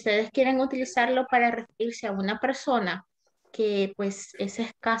 Si ustedes quieren utilizarlo para referirse a una persona que pues es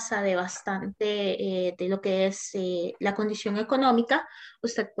escasa de bastante de lo que es la condición económica,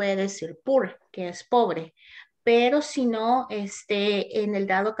 usted puede decir poor, que es pobre. Pero si no, en el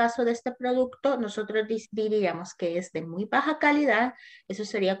dado caso de este producto, nosotros diríamos que es de muy baja calidad, eso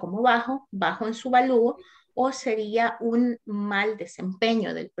sería como bajo, bajo en su valor, o sería un mal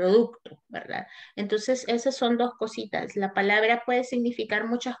desempeño del producto, ¿verdad? Entonces, esas son dos cositas. La palabra puede significar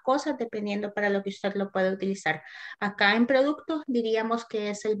muchas cosas dependiendo para lo que usted lo puede utilizar. Acá en productos diríamos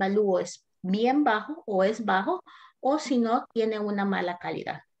que es el valor es bien bajo, o si no, tiene una mala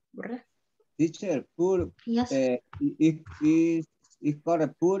calidad, ¿verdad? Teacher, poor Yes. is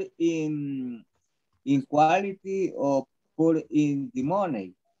correct, poor in quality or poor in the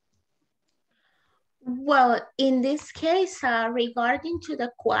money? Well, in this case, regarding to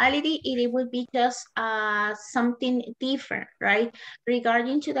the quality, it would be just something different, right?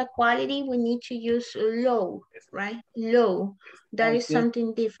 Regarding to the quality, we need to use low, right? Low. That is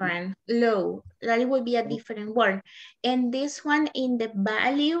something different. Low. That would be a different word. And this one in the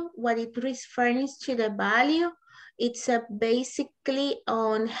value, what it refers to the value, it's basically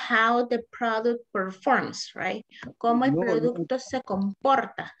on how the product performs, right? Cómo el producto se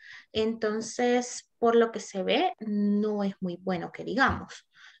comporta. Entonces, por lo que se ve, no es muy bueno que digamos.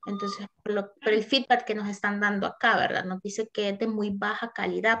 Entonces, por el feedback que nos están dando acá, ¿verdad? Nos dice que es de muy baja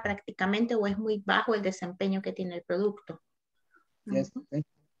calidad prácticamente o es muy bajo el desempeño que tiene el producto. Yes.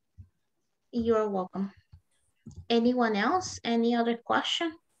 You're welcome. Anyone else? Any other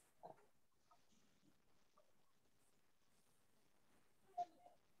question?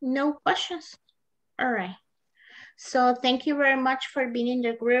 No questions? All right. So thank you very much for being in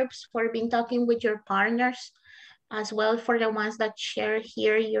the groups, for being talking with your partners, as well for the ones that share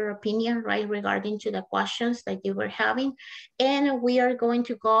here your opinion, right, regarding to the questions that you were having. And we are going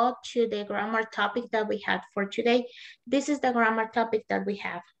to go to the grammar topic that we had for today. This is the grammar topic that we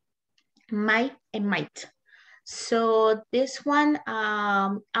have, might and might. So this one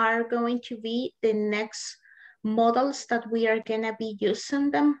are going to be the next models that we are gonna be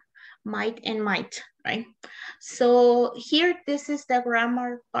using them, might and might, right? So here, this is the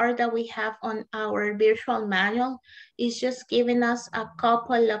grammar part that we have on our virtual manual. It's just giving us a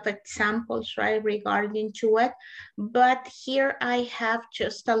couple of examples, right, regarding to it. But here I have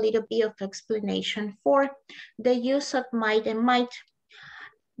just a little bit of explanation for the use of might and might.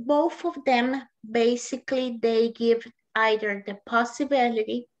 Both of them, basically, they give either the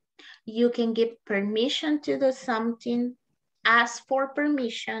possibility, you can give permission to do something, ask for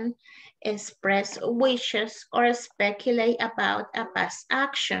permission, express wishes, or speculate about a past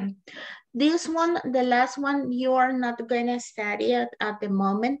action. This one, the last one, you are not going to study at the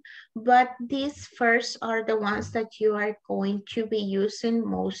moment, but these first are the ones that you are going to be using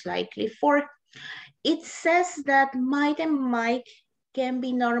most likely for. It says that might and might can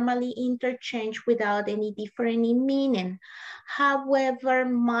be normally interchanged without any different in meaning. However,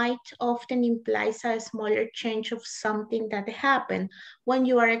 might often implies a smaller change of something that happened when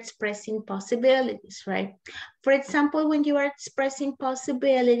you are expressing possibilities, right? For example, when you are expressing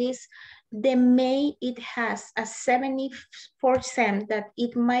possibilities, the may, it has a 70% that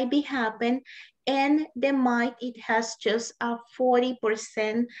it might be happen, and the might, it has just a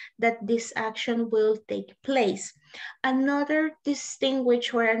 40% that this action will take place. Another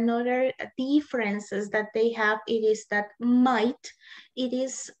distinguish or another differences that they have, it is that might, it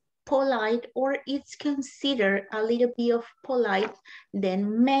is polite, or it's considered a little bit of polite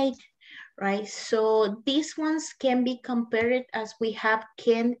than may, right? So these ones can be compared as we have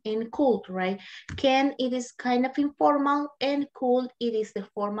can and could, right? Can, it is kind of informal, and could, it is the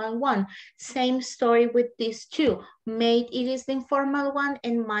formal one. Same story with these two. May, it is the informal one,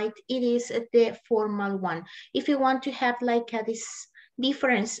 and might, it is the formal one. If you want to have like this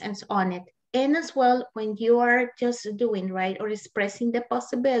difference on it. And as well, when you are just doing, right, or expressing the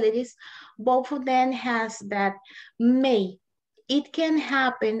possibilities, both of them has that may, it can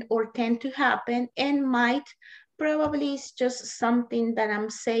happen or tend to happen, and might probably is just something that I'm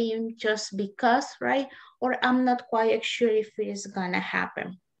saying just because, right? Or I'm not quite sure if it is gonna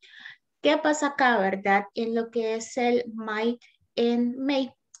happen. ¿Qué pasa acá, verdad? En lo que es el might and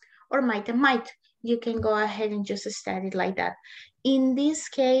may, or might and might. You can go ahead and just study it like that. In this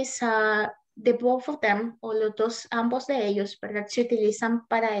case, the both of them, o los dos, ambos de ellos, ¿verdad? Se utilizan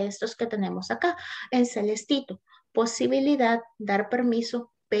para estos que tenemos acá, en celestito. Posibilidad, dar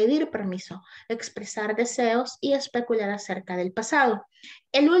permiso, pedir permiso, expresar deseos y especular acerca del pasado.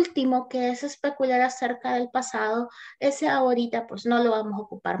 El último, que es especular acerca del pasado, ese ahorita pues no lo vamos a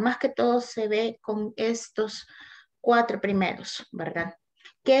ocupar. Más que todo se ve con estos 4 primeros, ¿verdad?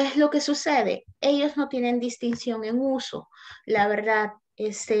 ¿Qué es lo que sucede? Ellos no tienen distinción en uso. La verdad,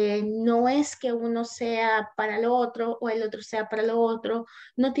 no es que uno sea para lo otro o el otro sea para lo otro.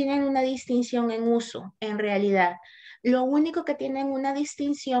 No tienen una distinción en uso, en realidad. Lo único que tienen una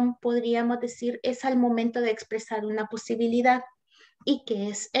distinción, podríamos decir, es al momento de expresar una posibilidad. ¿Y qué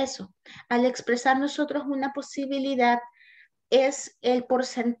es eso? Al expresar nosotros una posibilidad, es el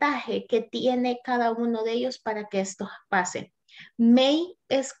porcentaje que tiene cada uno de ellos para que esto pase. May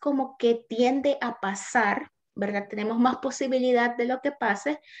es como que tiende a pasar, ¿verdad? Tenemos más posibilidad de lo que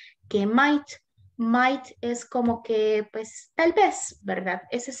pase que might. Might es como que, pues, tal vez, ¿verdad?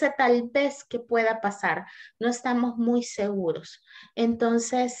 Es ese tal vez que pueda pasar. No estamos muy seguros.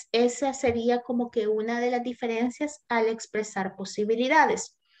 Entonces, esa sería como que una de las diferencias al expresar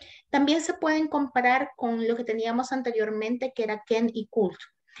posibilidades. También se pueden comparar con lo que teníamos anteriormente, que era can y could.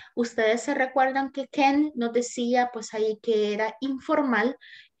 Ustedes se recuerdan que can nos decía pues ahí que era informal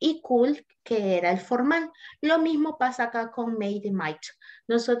y could que era el formal. Lo mismo pasa acá con may y might.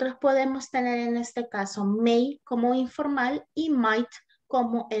 Nosotros podemos tener en este caso may como informal y might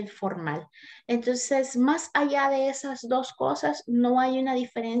como el formal. Entonces, más allá de esas dos cosas, no hay una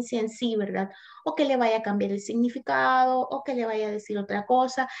diferencia en sí, ¿verdad? O que le vaya a cambiar el significado o que le vaya a decir otra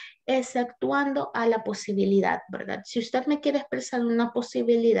cosa, exceptuando a la posibilidad, ¿verdad? Si usted me quiere expresar una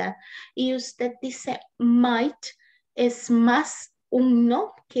posibilidad y usted dice might, es más un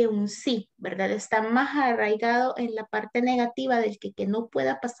no que un sí, ¿verdad? Está más arraigado en la parte negativa del que no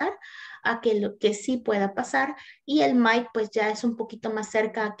pueda pasar a que lo que sí pueda pasar, y el might pues ya es un poquito más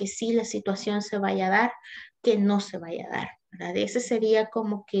cerca a que sí la situación se vaya a dar, que no se vaya a dar, ¿verdad? Ese sería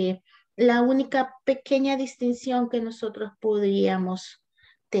como que la única pequeña distinción que nosotros podríamos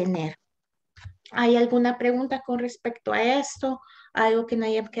tener. ¿Hay alguna pregunta con respecto a esto? ¿Algo que no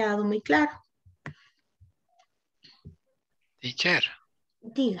haya quedado muy claro? Teacher.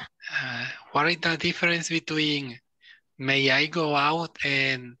 Diga. What is the difference between may I go out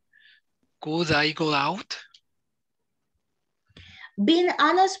and could I go out? Being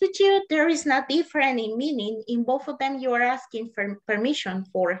honest with you, there is not different in meaning. In both of them, you are asking for permission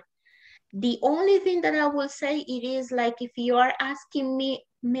for. The only thing that I will say, it is like if you are asking me,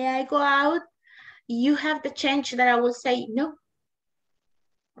 may I go out? You have the change that I will say no,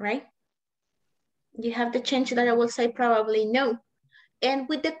 right? You have the change that I will say probably no. And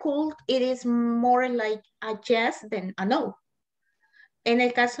with the could, it is more like a yes than a no. En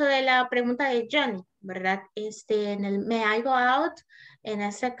el caso de la pregunta de Johnny, ¿verdad? En el may I go out, en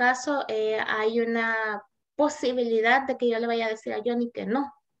ese caso hay una posibilidad de que yo le vaya a decir a Johnny que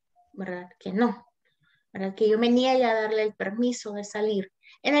no, ¿verdad? Que no, ¿verdad? Que yo me niegue a darle el permiso de salir.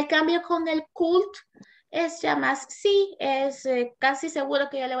 En el cambio con el could, es ya más, sí, es casi seguro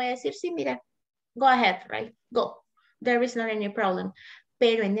que yo le voy a decir, sí, mira, go ahead, right? Go. There is not any problem.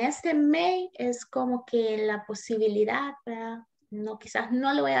 Pero en este may es como que la posibilidad, ¿verdad? No, quizás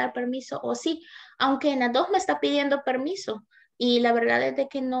no le voy a dar permiso, o sí, aunque en las dos me está pidiendo permiso, y la verdad es de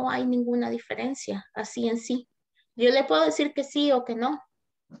que no hay ninguna diferencia, así en sí. Yo le puedo decir que sí o que no,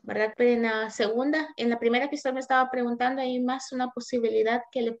 ¿verdad? Pero en la segunda, en la primera que usted me estaba preguntando, hay más una posibilidad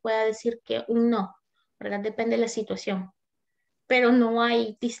que le pueda decir que un no, ¿verdad? Depende de la situación. Pero no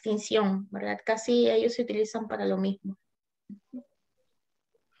hay distinción, ¿verdad? Casi ellos se utilizan para lo mismo.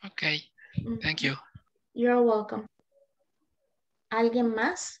 Okay, thank you. You're welcome. ¿Alguien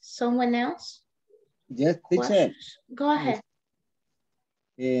más? Someone else? Yes, teacher. Go ahead.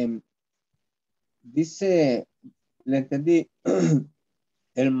 Dice, le entendí,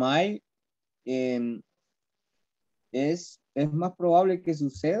 el my es más probable que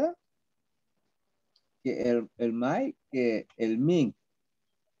suceda que el my que el min.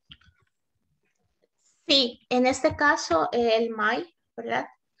 Sí, en este caso el might, ¿verdad?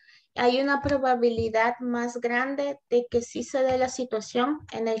 Hay una probabilidad más grande de que sí se dé la situación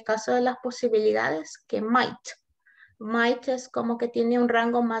en el caso de las posibilidades que might. Might es como que tiene un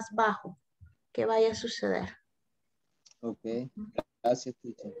rango más bajo que vaya a suceder. Ok, gracias,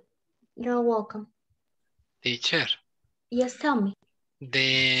 teacher. You're welcome. Teacher. Yes, tell me.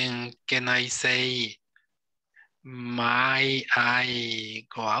 Then can I say, may I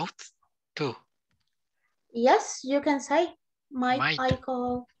go out? To. Yes, you can say, might I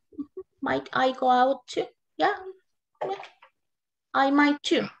go out too? Yeah, I might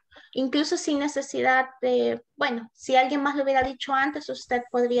too. Incluso sin necesidad de, bueno, si alguien más lo hubiera dicho antes, usted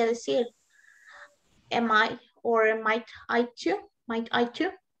podría decir, am I or might I too? Might I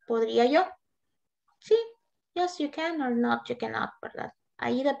too? ¿Podría yo? Sí, yes you can or not you cannot, ¿verdad?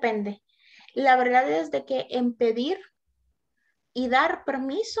 Ahí depende. La verdad es de que en pedir y dar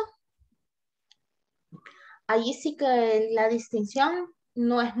permiso, allí sí que la distinción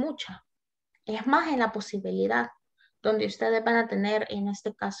no es mucha. Es más en la posibilidad, donde ustedes van a tener en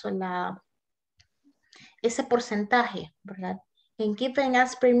este caso ese porcentaje, ¿verdad? In giving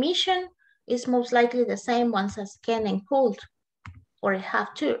us permission is most likely the same ones as can and could or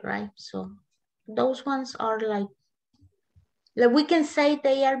have to, right? So those ones are like we can say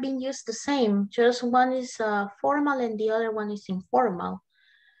they are being used the same, just one is formal and the other one is informal.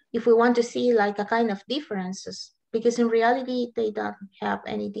 If we want to see like a kind of differences, because in reality they don't have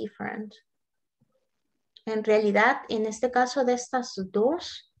any difference. En realidad, en este caso de estas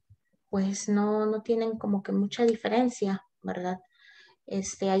dos, pues no tienen como que mucha diferencia, ¿verdad?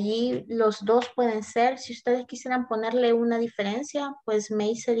 Allí los dos pueden ser, si ustedes quisieran ponerle una diferencia, pues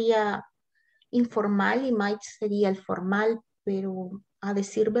may sería informal y might sería el formal, pero a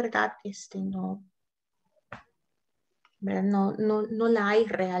decir verdad, no, ¿verdad? No la hay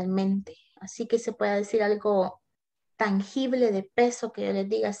realmente. Así que se puede decir algo tangible de peso que yo les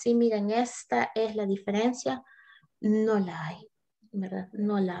diga, sí, miren, esta es la diferencia, no la hay, ¿verdad?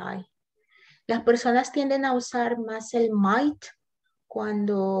 No la hay. Las personas tienden a usar más el might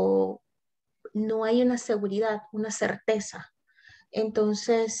cuando no hay una seguridad, una certeza.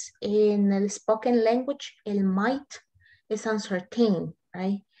 Entonces, en el spoken language, el might es uncertain,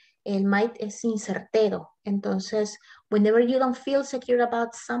 right? El might es incertero. Entonces, whenever you don't feel secure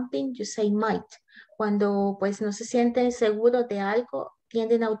about something, you say might. Cuando pues no se sienten seguros de algo,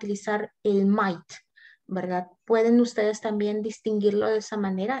 tienden a utilizar el might, ¿verdad? Pueden ustedes también distinguirlo de esa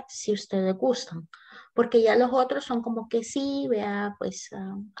manera si ustedes gustan, porque ya los otros son como que sí, vea, pues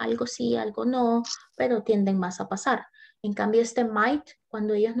algo sí, algo no, pero tienden más a pasar. En cambio, este might,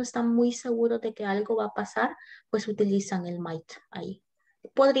 cuando ellos no están muy seguros de que algo va a pasar, pues utilizan el might ahí.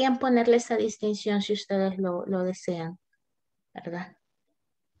 Podrían ponerle esa distinción si ustedes lo desean, ¿verdad?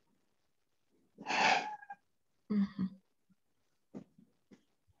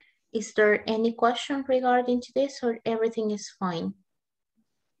 Is there any question regarding to this or everything is fine?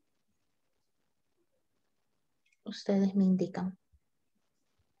 Ustedes me indican.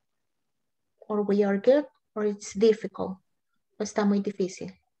 Or we are good or it's difficult. O está muy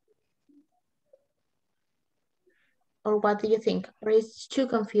difícil. Or what do you think? Or it's too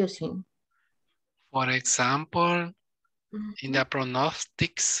confusing? For example, in the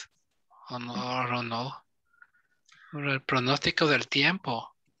pronostics, o no, el pronóstico del tiempo,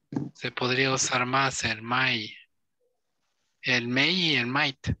 se podría usar más el may y el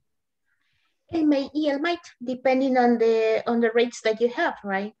might. El may y el might, depending on the rates that you have,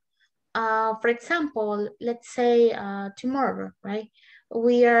 right? For example, let's say tomorrow, right?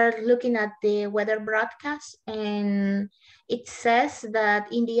 We are looking at the weather broadcast and it says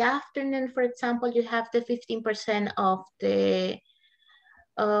that in the afternoon, for example, you have the 15% of the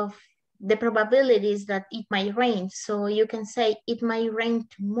probabilities that it might rain. So you can say it might rain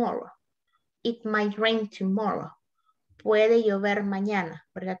tomorrow. It might rain tomorrow. Puede llover mañana,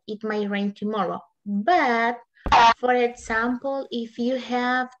 ¿verdad? It might rain tomorrow. But for example, if you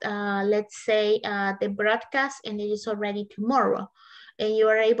have, let's say, the broadcast and it is already tomorrow, and you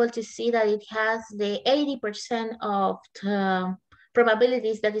are able to see that it has the 80% of the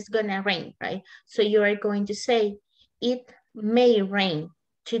probabilities that it's gonna rain, right? So you are going to say, it may rain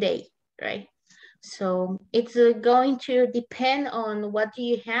today, right? So it's going to depend on what do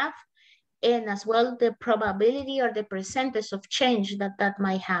you have and as well the probability or the percentage of change that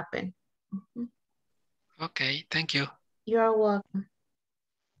might happen. Okay, thank you. You're welcome.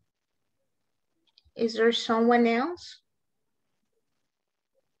 Is there someone else?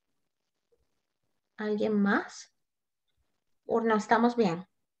 ¿Alguien más? ¿O no estamos bien?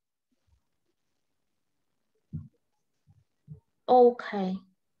 Okay.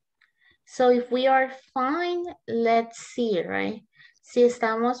 So if we are fine, let's see, right? Si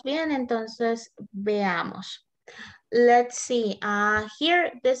estamos bien, entonces veamos. Let's see,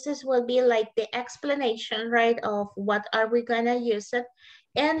 here, will be like the explanation, right, of what are we gonna use it.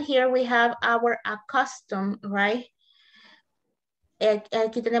 And here we have our custom, right?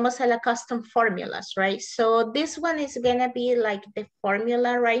 Aquí tenemos el custom formulas, right? So this one is gonna be like the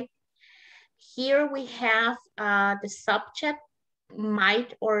formula, right? Here we have the subject,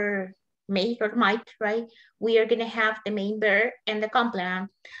 might or may or might, right? We are gonna have the main verb and the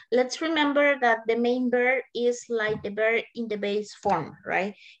complement. Let's remember that the main verb is like the verb in the base form,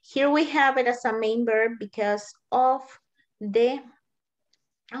 right? Here we have it as a main verb because of the,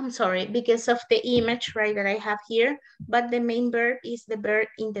 because of the image, right, that I have here, but the main verb is the verb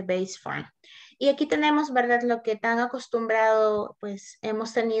in the base form. Y aquí tenemos, ¿verdad? Lo que tan acostumbrado, pues,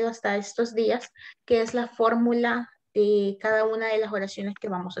 hemos tenido hasta estos días, que es la fórmula de cada una de las oraciones que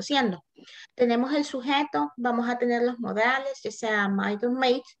vamos haciendo. Tenemos el sujeto, vamos a tener los modales, ya sea might or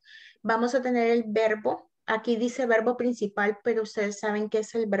made, vamos a tener el verbo, aquí dice verbo principal, pero ustedes saben que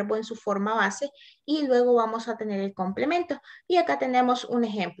es el verbo en su forma base, y luego vamos a tener el complemento. Y acá tenemos un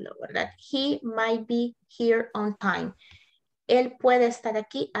ejemplo, ¿verdad? He might be here on time. Él puede estar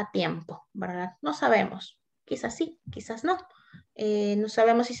aquí a tiempo, ¿verdad? No sabemos, quizás sí, quizás no. No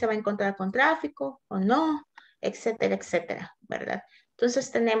sabemos si se va a encontrar con tráfico o no, etcétera, etcétera, ¿verdad?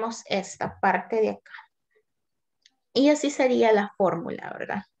 Entonces tenemos esta parte de acá. Y así sería la fórmula,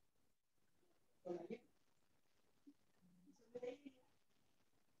 ¿verdad?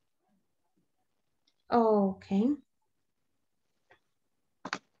 Okay.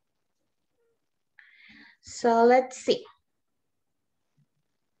 So let's see.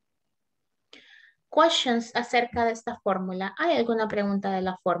 Questions acerca de esta fórmula. ¿Hay alguna pregunta de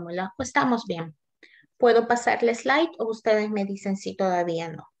la fórmula? ¿O estamos bien? ¿Puedo pasarle slide o ustedes me dicen si todavía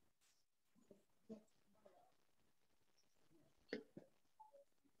no?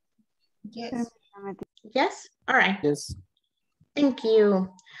 Yes. Yes? All right. Yes. Thank you.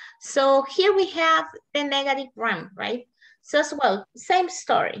 So here we have the negative one, right? So as well, same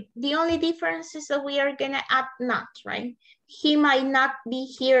story. The only difference is that we are gonna add not, right? He might not be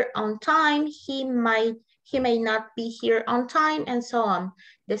here on time. He may not be here on time, and so on.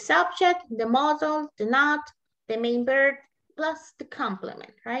 The subject, the modal, the not, the main verb, plus the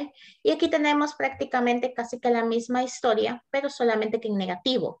complement, right? Y aquí tenemos prácticamente casi que la misma historia, pero solamente que en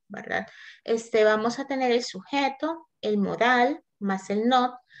negativo, ¿verdad? Vamos a tener el sujeto, el modal, más el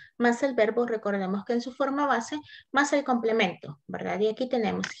not, más el verbo, recordemos que en su forma base, más el complemento, ¿verdad? Y aquí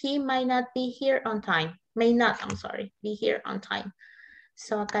tenemos, he might not be here on time. May not, I'm sorry, be here on time.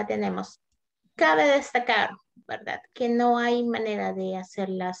 So acá tenemos, cabe destacar, ¿verdad? Que no hay manera de hacer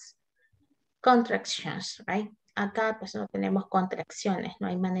las contractions, right? Acá pues no tenemos contracciones, no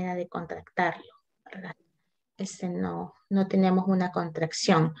hay manera de contractarlo, ¿verdad? No tenemos una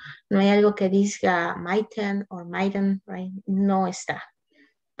contracción. No hay algo que diga mightn't or mightn't, right? No está,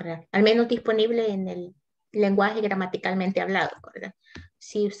 ¿verdad? Al menos disponible en el lenguaje gramaticalmente hablado, ¿verdad?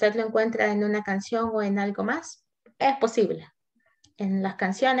 Si usted lo encuentra en una canción o en algo más, es posible. En las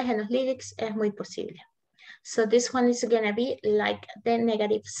canciones, en los lyrics, es muy posible. So this one is going to be like the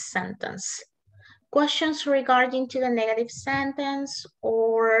negative sentence. Questions regarding to the negative sentence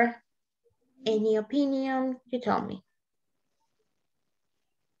or any opinion, you tell me.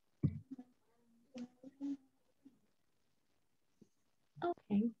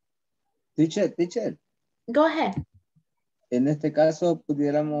 Okay. Teacher. Go ahead. En este caso,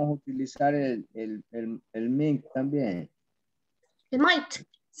 pudiéramos utilizar el MINC también. El might.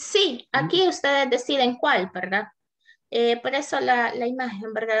 Sí, aquí ustedes deciden cuál, ¿verdad? Por eso la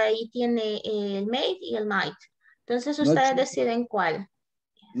imagen, ¿verdad? Ahí tiene el may y el might. Entonces ustedes deciden cuál.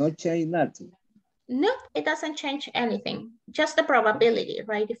 No change nothing. No, it doesn't change anything. Just the probability,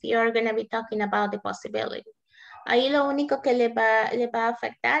 right? If you're going to be talking about the possibility. Ahí lo único que le va a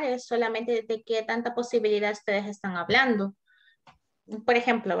afectar es solamente de qué tanta posibilidad ustedes están hablando. Por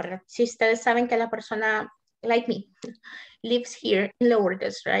ejemplo, ¿verdad? Si ustedes saben que la persona, like me, lives here in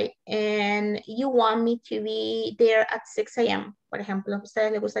Lourdes, right? And you want me to be there at 6 a.m. Por ejemplo, a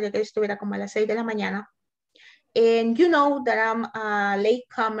ustedes les gustaría que yo estuviera como a las 6 de la mañana. And you know that I'm a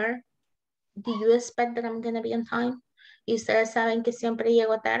latecomer. Do you expect that I'm going to be on time? Y ustedes saben que siempre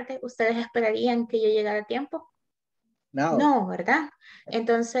llego tarde. ¿Ustedes esperarían que yo llegara a tiempo? No, ¿verdad?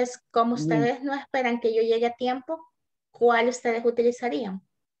 Entonces, como ustedes no esperan que yo llegue a tiempo, ¿cuál ustedes utilizarían?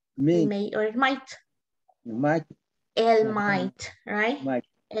 El may or el might. El might, right?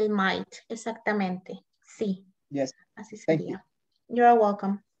 El might, exactamente. Sí. Yes. Así sería. You're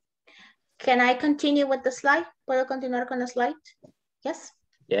welcome. Can I continue with the slide? ¿Puedo continuar con la slide? Yes?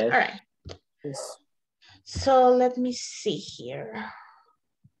 Yes. All right. Yes. So let me see here.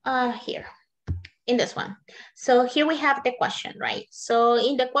 Here. In this one. So here we have the question, right? So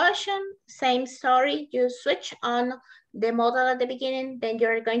in the question, same story, you switch on the modal at the beginning, then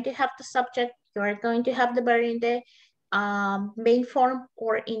you're going to have the subject, you're going to have the verb in the main form,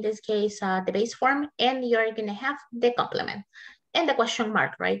 or in this case, the base form, and you're going to have the complement. And the question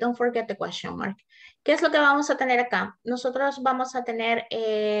mark, right? Don't forget the question mark. ¿Qué es lo que vamos a tener acá? Nosotros vamos a tener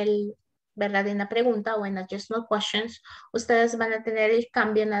 ¿verdad? En la pregunta o en las just no questions, ustedes van a tener el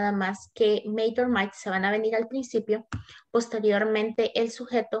cambio nada más que made or might se van a venir al principio, posteriormente el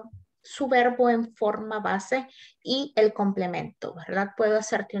sujeto, su verbo en forma base y el complemento, ¿verdad? Puedo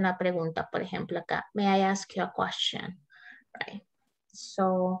hacerte una pregunta, por ejemplo, acá. May I ask you a question? Right.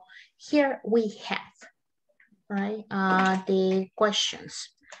 So here we have, right, the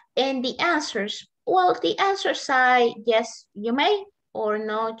questions. And the answers, well, the answers are yes, you may, or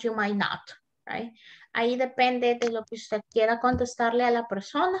no, you might not, right? Ahí depende de lo que usted quiera contestarle a la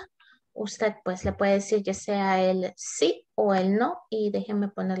persona. Usted pues le puede decir ya sea el sí o el no. Y déjenme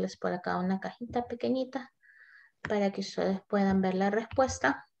ponerles por acá una cajita pequeñita para que ustedes puedan ver la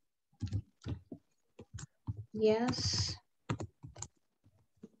respuesta. Yes.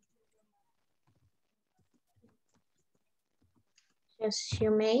 Yes,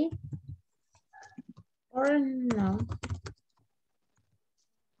 you may. Or no.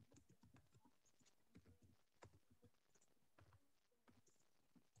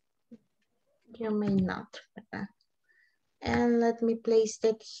 You may not. And let me place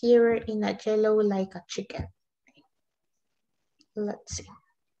that here in a yellow like a chicken. Let's see.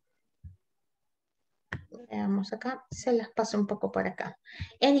 Veamos acá. Se las paso un poco por acá.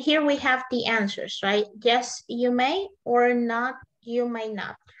 And here we have the answers, right? Yes, you may, or not, you may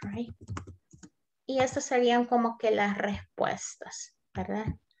not, right? Y estas serían como que las respuestas, ¿verdad?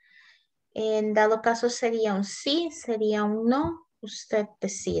 En dado caso sería un sí, sería un no, usted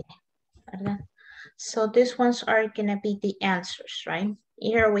decide, ¿verdad? So these ones are gonna be the answers, right?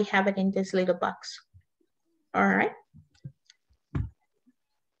 Here we have it in this little box. All right.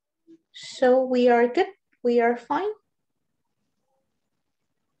 So we are good. We are fine.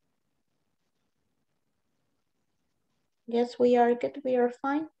 Yes, we are good. We are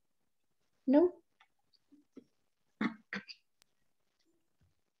fine. No.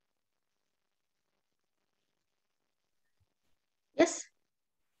 Yes.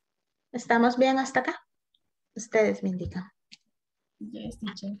 ¿Estamos bien hasta acá? Ustedes me indican. Yes,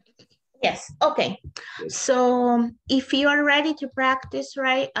 teacher. Yes, okay. So if you are ready to practice,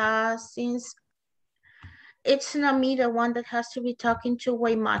 right, since it's not me, the one that has to be talking to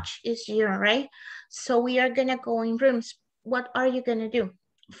way much, is you, right? So we are gonna go in rooms. What are you gonna do?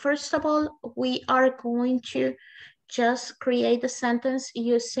 First of all, we are going to just create the sentence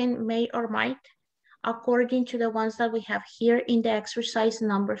using may or might, according to the ones that we have here in the exercise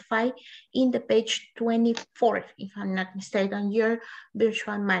number 5 in the page 24, if I'm not mistaken, your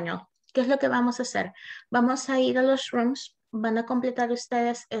virtual manual. ¿Qué es lo que vamos a hacer? Vamos a ir a los rooms, van a completar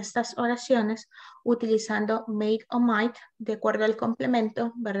ustedes estas oraciones utilizando made o might, de acuerdo al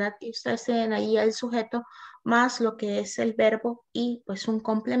complemento, ¿verdad? Y ustedes tienen ahí el sujeto más lo que es el verbo y pues un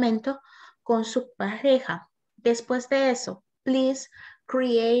complemento con su pareja. Después de eso, please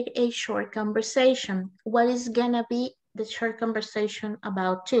create a short conversation. What is gonna be the short conversation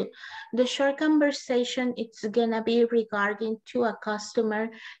about too? The short conversation, it's gonna be regarding to a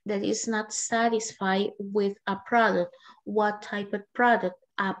customer that is not satisfied with a product. What type of product?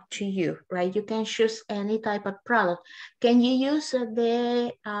 Up to you, right? You can choose any type of product. Can you use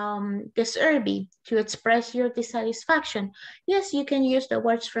the survey to express your dissatisfaction? Yes, you can use the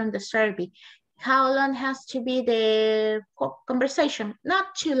words from the survey. How long has to be the conversation?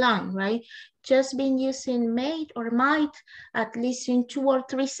 Not too long, right? Just been using may or might, at least in 2 or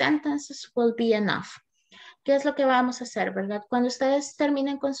 3 sentences will be enough. ¿Qué es lo que vamos a hacer, verdad? Cuando ustedes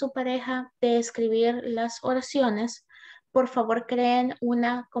terminen con su pareja de escribir las oraciones, por favor creen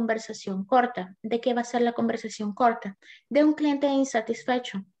una conversación corta. ¿De qué va a ser la conversación corta? De un cliente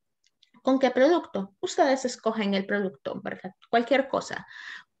insatisfecho. ¿Con qué producto? Ustedes escogen el producto, ¿verdad? Cualquier cosa.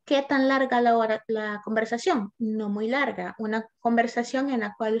 ¿Qué tan larga la conversación? No muy larga. Una conversación en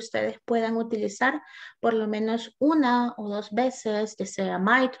la cual ustedes puedan utilizar por lo menos 1 o 2 veces, ya sea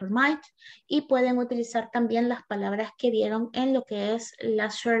might or might, y pueden utilizar también las palabras que vieron en lo que es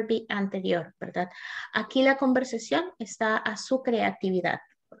la survey anterior, ¿verdad? Aquí la conversación está a su creatividad,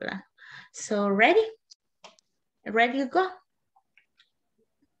 ¿verdad? So, ready? Ready to go?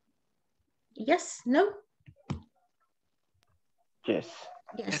 Yes, no? Yes.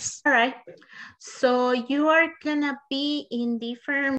 Yes. All right. So you are gonna be in different